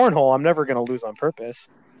game of cornhole, I'm never going to lose on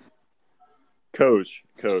purpose. Coach.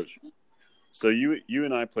 So you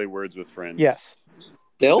and I play Words with Friends. Yes.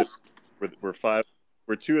 Bill?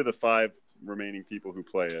 We're two of the 5 remaining people who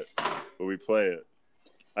play it, but we play it.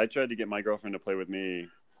 I tried to get my girlfriend to play with me,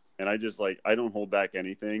 and I just like I don't hold back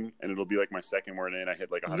anything, and it'll be like my second word in. I hit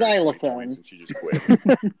like 120 Xylophone. points, and she just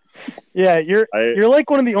quit. Yeah, you're I- you're like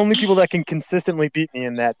one of the only people that can consistently beat me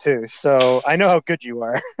in that too. So I know how good you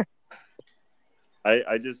are.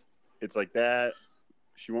 I just it's like that.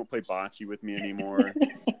 She won't play bocce with me anymore.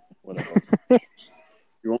 What else?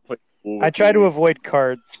 She won't play pool with I try to me. avoid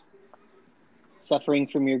cards. Suffering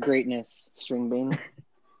from your greatness, Stringbean.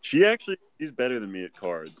 She's better than me at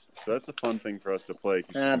cards, so that's a fun thing for us to play.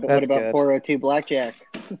 'Cause But what That's about good. 402 blackjack?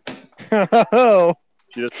 Oh,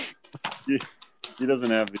 she doesn't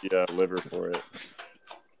have the liver for it.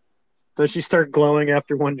 does she start glowing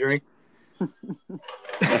after one drink?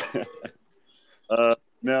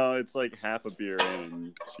 No, it's like half a beer in,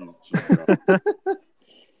 and she's drunk.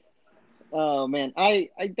 Oh man, I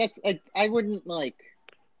wouldn't like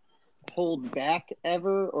hold back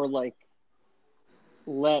ever or like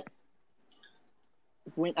let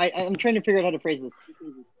when I'm trying to figure out how to phrase this.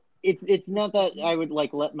 It's not that I would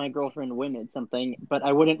like let my girlfriend win at something, but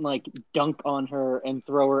I wouldn't like dunk on her and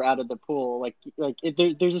throw her out of the pool.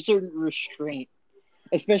 There's a certain restraint,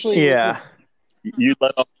 especially Yeah. You'd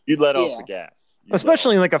let off Yeah. the gas.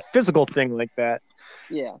 Especially like a physical thing like that.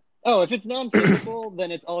 Yeah. Oh, if it's non-physical,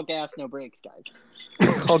 then it's all gas, no brakes, guys.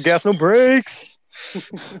 All gas, no brakes.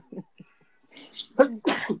 What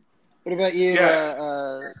about you,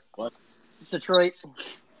 What? Detroit?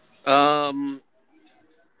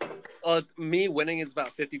 Well, it's me winning is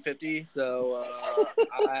about 50-50, so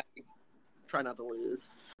I try not to lose.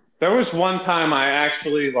 There was one time I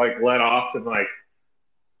actually like let off and like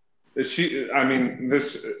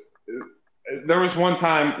there was one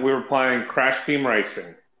time we were playing Crash Team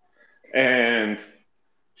Racing, and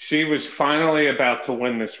she was finally about to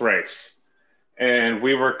win this race, and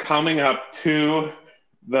we were coming up to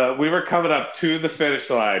the finish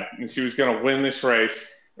line, and she was going to win this race,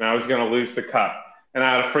 and I was going to lose the cup. And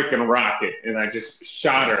I had a freaking rocket, and I just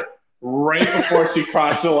shot her right before she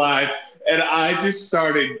crossed the line, and I just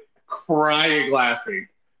started crying, laughing,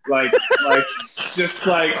 like just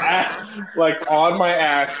like on my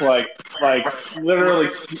ass, like literally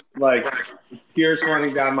like tears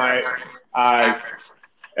running down my eyes,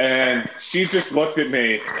 and she just looked at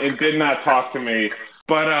me and did not talk to me.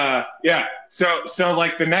 But yeah, so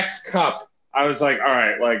like the next cup, I was like, all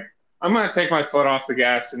right, like I'm gonna take my foot off the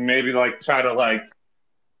gas and maybe like try to like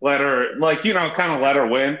let her, like, you know, kind of let her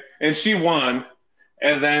win. And she won.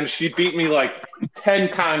 And then she beat me like 10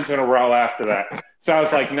 times in a row after that. So I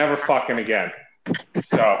was like, never fucking again.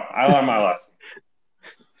 So I learned my lesson.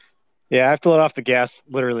 Yeah, I have to let off the gas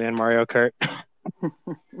literally in Mario Kart.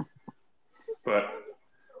 But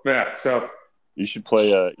yeah, so You should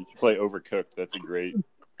play Overcooked. That's a great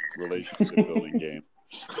relationship building game.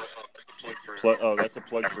 That's a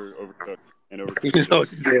plug for Overcooked and Overcooked. You know what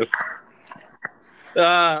to do.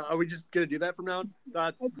 Are we just gonna do that from now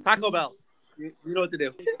on? Taco Bell. You know what to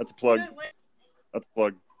do. That's a plug.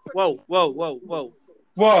 Whoa.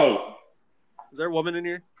 whoa. Is there a woman in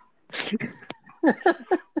here?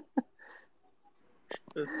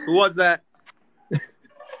 Who was that?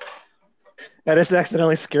 I just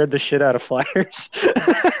accidentally scared the shit out of Flyers.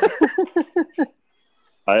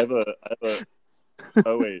 I have a.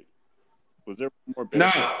 Oh wait, was there more?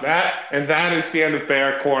 No, that is the end of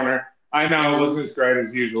Bear Corner. I know it wasn't as great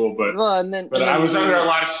as usual, but I was under a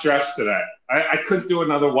lot of stress today. I couldn't do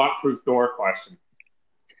another watt-proof door question.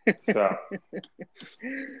 So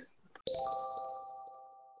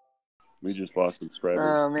we just lost subscribers.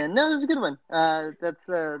 Oh man, no, that's a good one. That's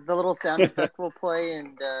the little sound effect we'll play,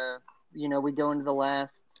 and we go into the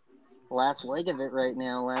last leg of it right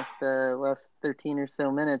now. Last 13 or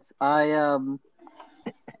so minutes.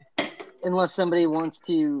 Unless somebody wants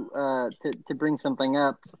to bring something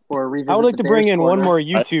up or revisit. I would like to bring in corner. one more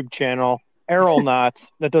YouTube channel, Aeronauts,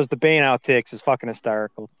 that does the Bane outtakes. Is fucking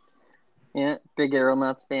hysterical. Yeah, big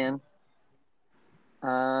Aeronauts fan.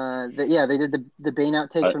 They did the Bane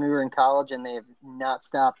outtakes when we were in college, and they have not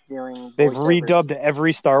stopped doing. They've voiceovers. redubbed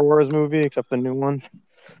every Star Wars movie except the new ones.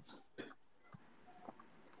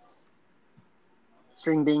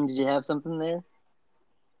 String Bean, did you have something there?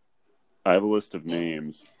 I have a list of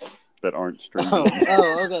names that aren't string. Oh,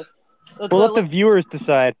 okay. Let the viewers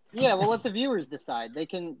decide. Yeah, we'll let the viewers decide. They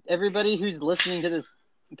can. Everybody who's listening to this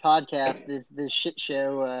podcast, this shit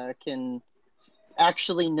show, can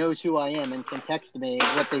actually knows who I am and can text me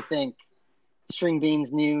what they think String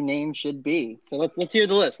Bean's new name should be. So let's hear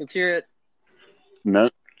the list. Let's hear it.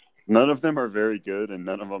 None of them are very good, and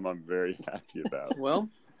none of them I'm very happy about. Well,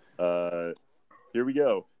 here we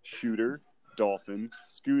go. Shooter, Dolphin,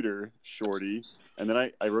 Scooter, Shorty, and then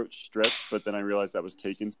I wrote Stretch, but then I realized that was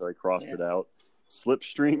taken, so I crossed it out.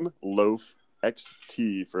 Slipstream, Loaf,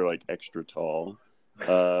 XT for like extra tall,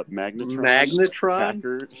 Magnetron,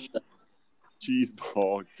 Packer,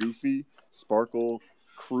 Cheeseball, Goofy, Sparkle,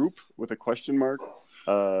 Croup with a question mark,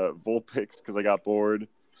 Vulpix because I got bored,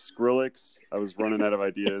 Skrillex, I was running out of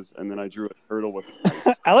ideas, and then I drew a turtle with a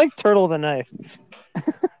knife. I like turtle with a knife.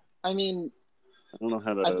 I mean, I don't know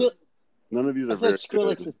how to. None of these are very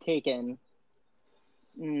Skrillex good. is taken.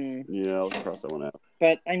 Yeah, I'll cross that one out.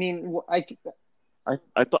 But I mean, I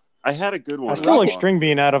thought I had a good one. I still like String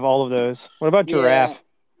Bean out of all of those. What about Giraffe?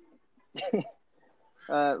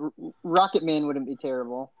 Rocket Man wouldn't be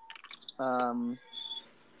terrible. I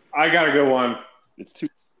got a good one. It's too.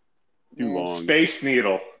 Too Yeah. long. Space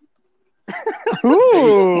Needle.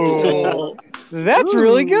 Ooh, that's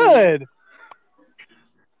really good.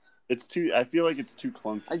 It's too. I feel like it's too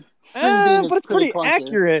clunky. String bean is But it's pretty clunky.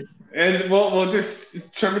 accurate. And we'll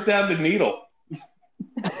just trim it down to Needle.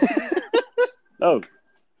 Oh,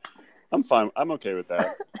 I'm fine. I'm okay with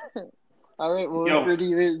that. All right, we'll Yo. refer to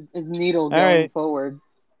you as Needle All going right. forward.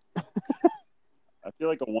 I feel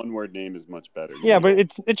like a one-word name is much better. Yeah, but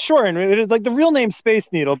Needle. it's shortened. It's like the real name's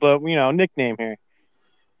Space Needle, but nickname here.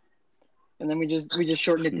 And then we just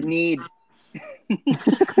shortened it to Need.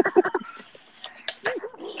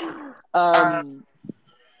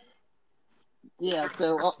 Yeah,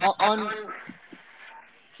 so on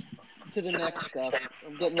to the next stuff.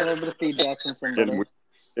 I'm getting a little bit of feedback from somebody. Getting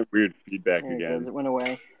weird feedback There it goes. again. It went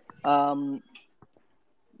away.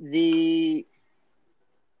 The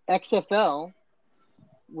XFL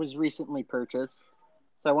was recently purchased,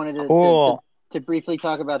 so I wanted Cool. to briefly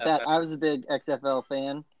talk about that. I was a big XFL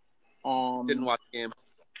fan. Didn't watch the game.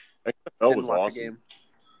 That Didn't was watch awesome.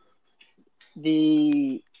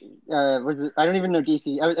 The was it, I don't even know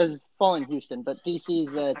DC. I was following Houston, but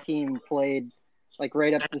DC's team played like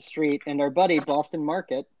right up the street, and our buddy Boston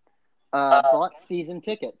Market bought season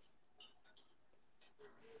tickets.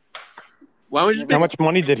 Why don't we just How make much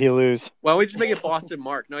money did he lose? Why don't we just make it Boston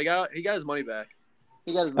Mark? No, he got his money back.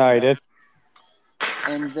 He got his Oh, money he back. did.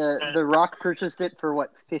 And the Rock purchased it for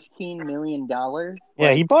what, $15 million?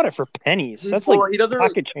 Yeah, he bought it for pennies. That's Well, like he doesn't really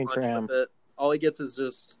pocket get change much for him. with it. All he gets is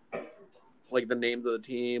just like the names of the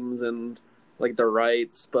teams and like the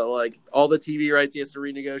rights, but like all the TV rights he has to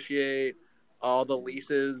renegotiate, all the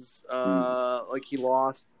leases like he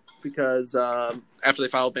lost because after they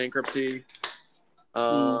filed bankruptcy.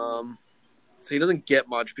 So he doesn't get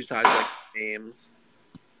much besides like names.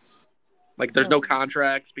 Like there's no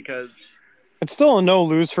contracts because It's still a no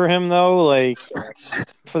lose for him though. Like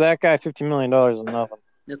for that guy, $15 million is nothing.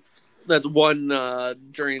 that's one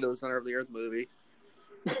Journey to the Center of the Earth movie.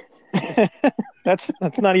 That's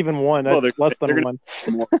not even one. Well, That's less than they're one.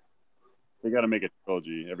 They got to make a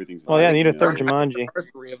trilogy. Everything's. Well, yeah, I need a you third know. Jumanji. There are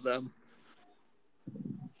three of them.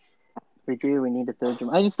 We do. We need a third.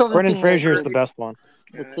 I just don't. Brendan Fraser is the best one.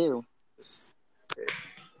 The two.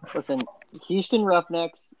 Listen, Houston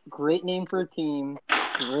Roughnecks, great name for a team,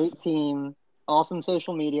 great team, awesome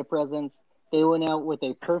social media presence. They went out with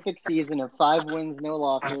a perfect season of 5 wins, no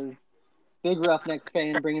losses. Big Roughnecks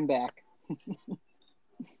fan, bring him back.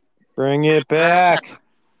 Bring it back.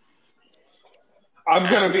 I'm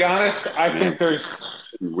gonna be honest. I think there's.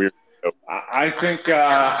 Weird. I think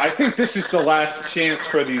this is the last chance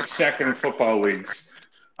for these second football leagues.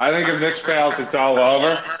 I think if this fails, it's all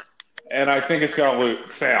over, and I think it's gonna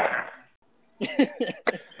fail.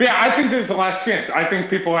 Yeah, I think this is the last chance. I think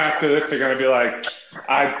people after this are gonna be like,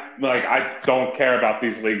 I don't care about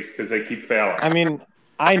these leagues because they keep failing. I mean,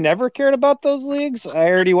 I never cared about those leagues. I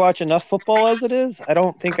already watch enough football as it is. I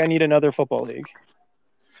don't think I need another football league.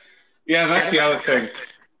 Yeah, that's the other thing.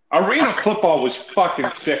 Arena football was fucking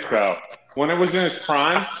sick though. When it was in its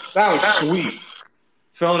prime, that was sweet.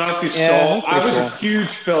 Philadelphia Soul. I was a huge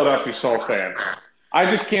Philadelphia Soul fan. I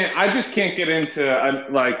just can't get into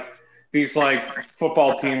like these like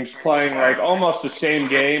football teams playing like almost the same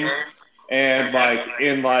game and like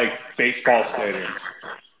in like baseball stadiums.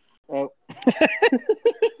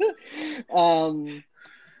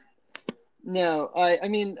 No, I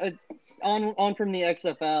mean, on from the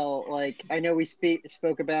XFL. Like I know we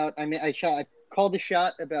spoke about. I mean, I called a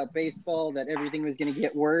shot about baseball that everything was going to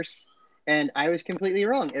get worse, and I was completely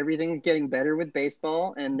wrong. Everything's getting better with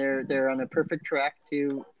baseball, and they're on a perfect track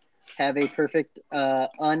to have a perfect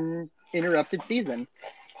uninterrupted season.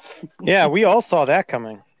 Yeah, we all saw that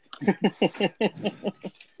coming.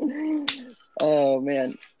 Oh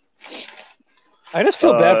man. I just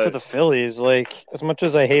feel bad for the Phillies. Like, as much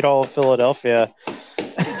as I hate all of Philadelphia,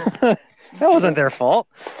 that wasn't their fault.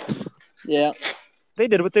 Yeah. They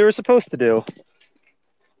did what they were supposed to do.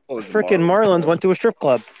 Frickin' Marlins went to a strip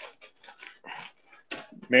club.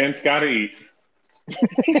 Man's gotta eat.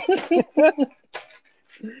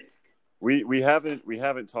 We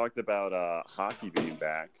haven't talked about hockey being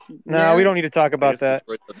back. No, we don't need to talk about that.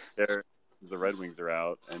 The Red Wings are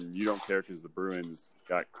out, and you don't care because the Bruins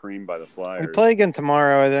got creamed by the Flyers. We play again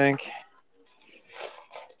tomorrow, I think.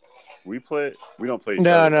 We don't play.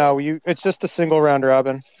 No. It's just a single round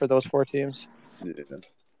robin for those 4 teams. Yeah.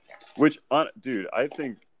 Which, dude, I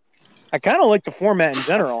think I kind of like the format in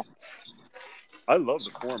general. I love the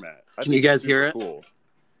format. Can you guys hear it? Cool.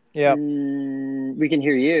 Yeah. We can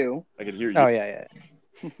hear you. I can hear you. Oh yeah.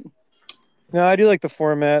 No, I do like the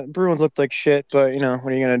format. Bruins looked like shit, but what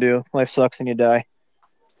are you gonna do? Life sucks and you die.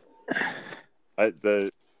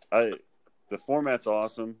 The The format's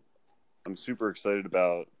awesome. I'm super excited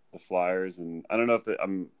about the Flyers, and I don't know if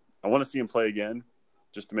I want to see them play again,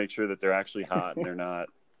 just to make sure that they're actually hot and they're not.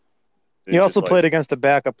 He also played against a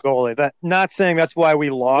backup goalie. That not saying that's why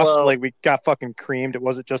we lost. Well, we got fucking creamed. It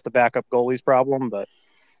wasn't just the backup goalie's problem, but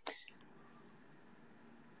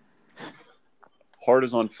Heart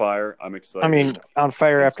is on fire. I'm excited. I mean, on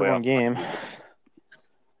fire The after one playoff game.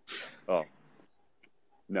 Oh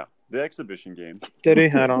no, the exhibition game. Did he?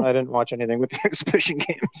 I didn't watch anything with the exhibition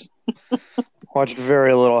games. Watched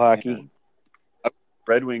very little hockey. Yeah.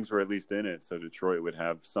 Red Wings were at least in it, so Detroit would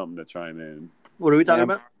have something to chime in. what are we talking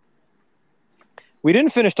about? We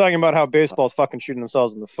didn't finish talking about how baseball's fucking shooting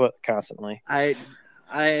themselves in the foot constantly. I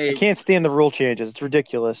can't stand the rule changes. It's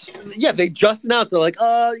ridiculous. Yeah, they just announced. They're like,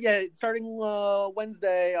 starting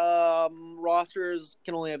Wednesday, rosters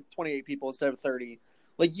can only have 28 people instead of 30.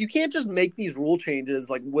 Like, you can't just make these rule changes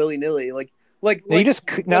like willy nilly. Like you just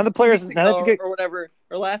now the players or whatever,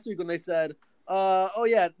 or last week when they said, now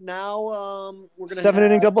we're gonna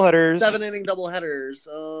 7-inning doubleheaders. 7-inning doubleheaders.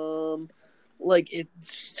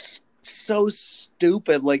 It's so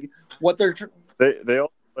stupid. Like what they're they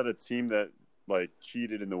all let a team that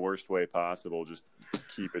cheated in the worst way possible just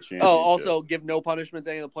keep a championship. Oh, also give no punishment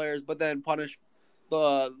to any of the players, but then punish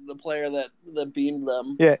the player that beamed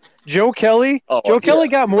them. Yeah, Joe Kelly. Kelly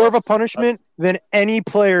got more of a punishment than any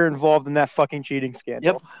player involved in that fucking cheating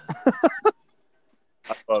scandal. Yep.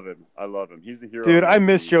 I love him. He's the hero. Dude, I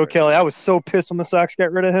miss Joe Kelly. I was so pissed when the Sox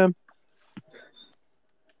got rid of him.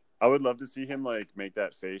 I would love to see him make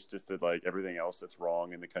that face just to everything else that's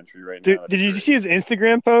wrong in the country right now. Did you see his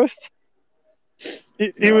Instagram post?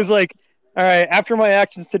 He was like, all right, after my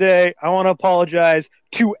actions today, I want to apologize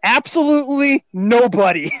to absolutely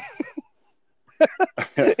nobody.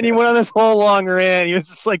 And he went on this whole long rant. He was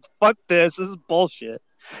just like, fuck this. This is bullshit.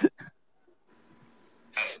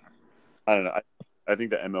 I don't know. I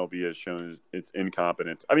think the MLB has shown its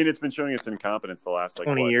incompetence. I mean, it's been showing its incompetence the last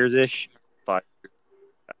 20 years-ish.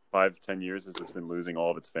 5-10 years as it's been losing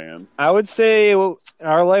all of its fans. I would say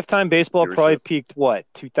our lifetime baseball probably peaked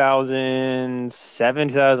 2007,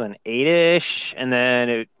 2008-ish, and then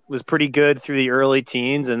it was pretty good through the early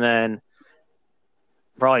teens, and then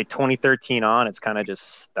probably 2013 on, it's kind of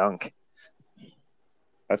just stunk.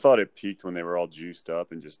 I thought it peaked when they were all juiced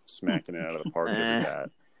up and just smacking it out of the park every bat.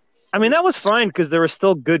 I mean, that was fine because there was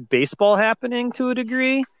still good baseball happening to a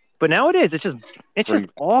degree. But nowadays, it's just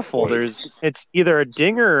awful. It's either a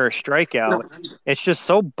dinger or a strikeout. It's just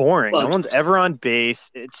so boring. No one's ever on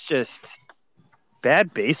base. It's just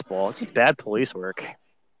bad baseball. It's just bad police work.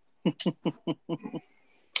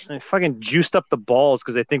 They fucking juiced up the balls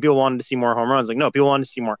because they think people wanted to see more home runs. Like, no, people wanted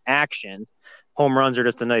to see more action. Home runs are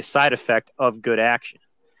just a nice side effect of good action.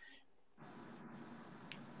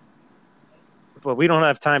 But we don't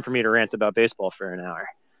have time for me to rant about baseball for an hour.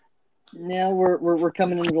 Now we're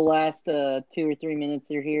coming into the last 2 or 3 minutes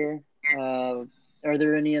here. Are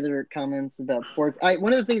there any other comments about sports?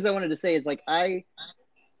 One of the things I wanted to say is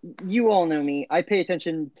you all know me. I pay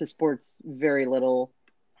attention to sports very little.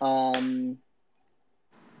 I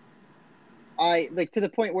to the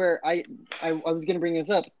point where I was going to bring this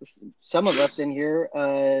up. Some of us in here,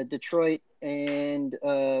 Detroit and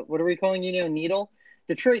what are we calling you now? Needle.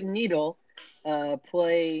 Detroit and Needle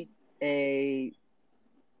play a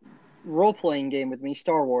role-playing game with me,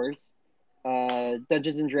 Star Wars,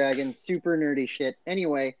 Dungeons and Dragons, super nerdy shit.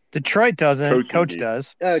 Anyway, Detroit doesn't. Coach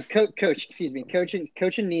does. Coach, excuse me. Coach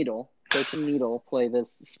and Needle play this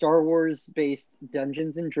Star Wars-based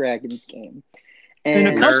Dungeons and Dragons game,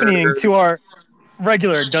 and accompanying to our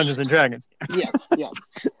regular Dungeons and Dragons. Yes.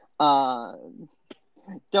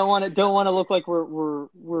 Don't want to look like we're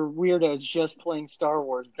weirdos just playing Star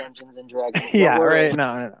Wars Dungeons and Dragons. Yeah, right.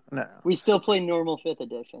 No. We still play normal 5th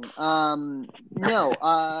edition.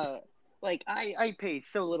 I pay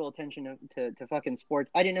so little attention to fucking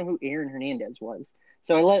sports. I didn't know who Aaron Hernandez was,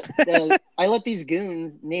 so I let these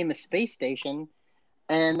goons name a space station,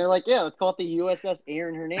 and they're like, "Yeah, let's call it the USS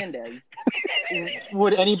Aaron Hernandez."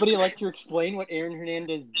 Would anybody like to explain what Aaron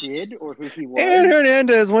Hernandez did or who he was? Aaron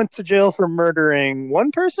Hernandez went to jail for murdering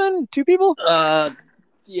one person, 2 people.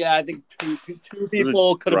 Yeah, I think two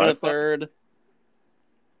people, could have been a third.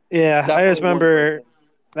 Yeah, definitely. I just remember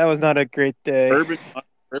that was not a great day. Urban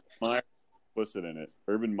Meyer implicit in it.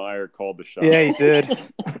 Urban Meyer called the shot. Yeah, he did.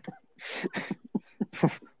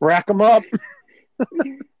 Rack him up.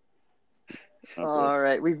 All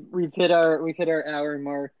right, we've hit our hour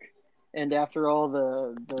mark, and after all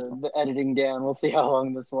the editing down, we'll see how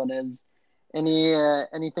long this one is.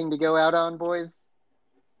 Anything to go out on, boys?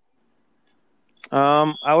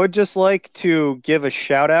 I would just like to give a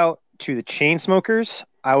shout out to the Chainsmokers.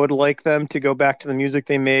 I would like them to go back to the music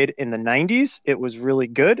they made in the 90s. It was really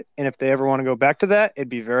good. And if they ever want to go back to that, it'd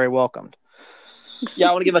be very welcomed. Yeah,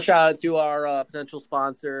 I want to give a shout out to our potential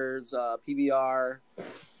sponsors, PBR,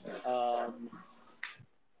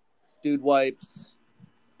 Dude Wipes,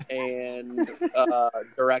 and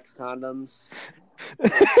Durex Condoms.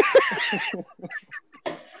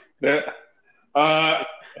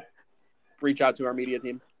 Reach out to our media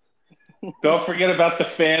team. Don't forget about the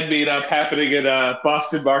fan meetup happening at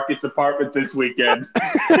Boston Market's apartment this weekend.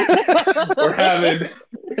 We're having.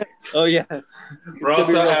 Oh yeah, we're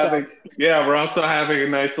also having a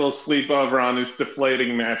nice little sleepover on this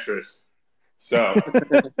deflating mattress. So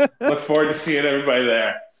look forward to seeing everybody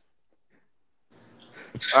there.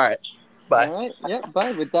 All right, bye. All right, yeah,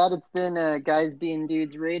 bye. With that, it's been Guys Being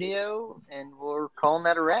Dudes Radio, and we're calling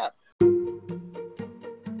that a wrap.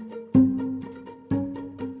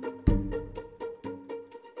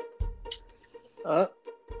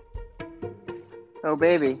 Oh,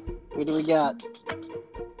 baby. What do we got?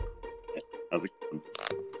 How's it going?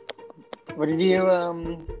 What did you,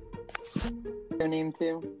 your name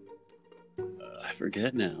to? I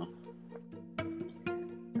forget now.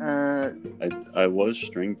 Uh, I was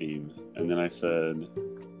String Bean, and then I said,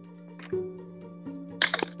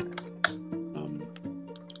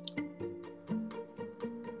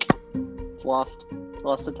 it's lost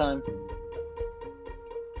the time.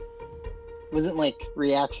 Wasn't like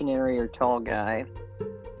reactionary or tall guy.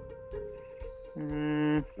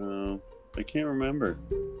 I can't remember.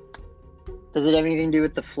 Does it have anything to do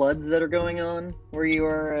with the floods that are going on where you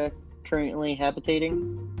are currently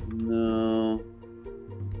habitating? No.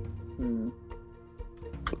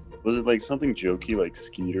 Was it like something jokey, like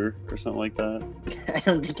Skeeter or something like that? I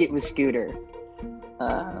don't think it was Scooter.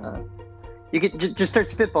 You could just start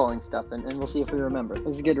spitballing stuff, and we'll see if we remember.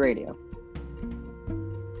 This is good radio.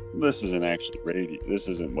 This isn't actually radio. This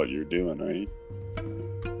isn't what you're doing, right?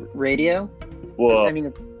 Radio? Well, I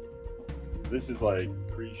mean, this is like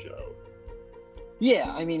pre-show.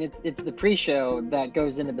 Yeah, I mean, it's the pre-show that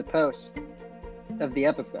goes into the post of the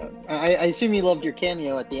episode. I assume you loved your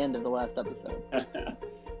cameo at the end of the last episode.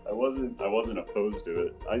 I wasn't opposed to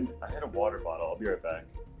it. I had a water bottle. I'll be right back.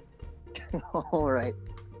 All right.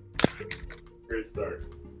 Great start.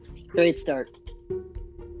 Great start.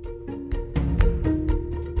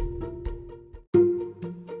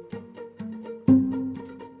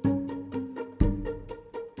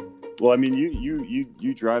 Well, I mean,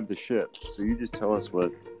 you drive the ship, so you just tell us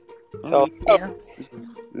what. Yeah.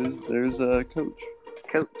 There's a coach.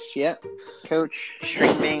 Coach, yeah. Coach,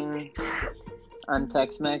 streaming on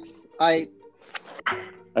Tex-Mex. I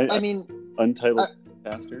mean, Untitled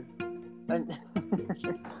Caster.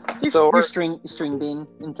 So you're string bean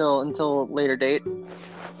until later date.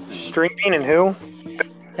 String Bean and who?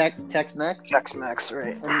 Tex-Mex. Tex-Mex,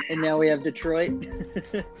 right. And now we have Detroit.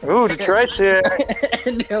 Ooh, Detroit's here.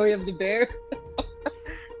 And now we have the Bear.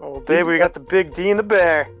 Oh, baby, we got the Big D and the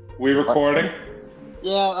Bear. We recording?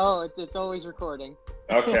 Yeah. Oh, it's always recording.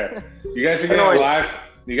 Okay. You guys are getting live.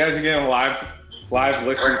 You guys are getting live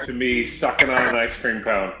listening to me sucking on an ice cream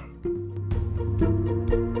cone.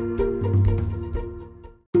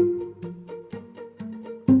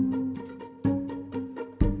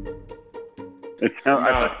 It sounds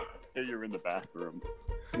like you're in the bathroom.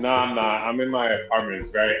 No, I'm not. I'm in my apartment. It's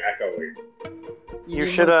very echoey. You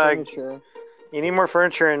should you need more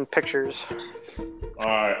furniture and pictures. All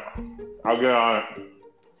right, I'll get on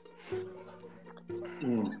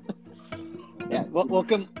it. Yeah, well,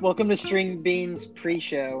 welcome to String Bean's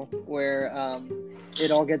pre-show, where it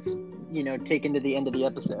all gets taken to the end of the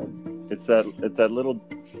episode. It's that little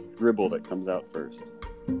dribble that comes out first,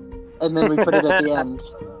 and then we put it at the end.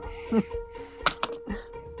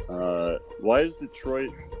 Why is Detroit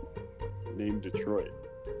named Detroit?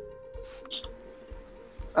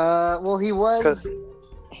 Well, he was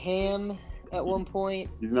Ham at one point.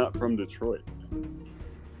 He's not from Detroit.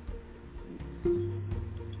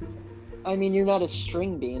 I mean, you're not a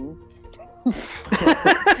string bean. You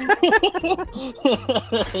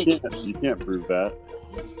can't prove that.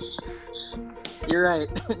 You're right.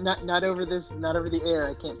 Not over the air.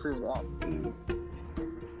 I can't prove that. Yeah.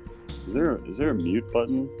 Is there a mute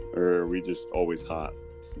button, or are we just always hot?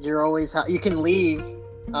 You're always hot. You can leave.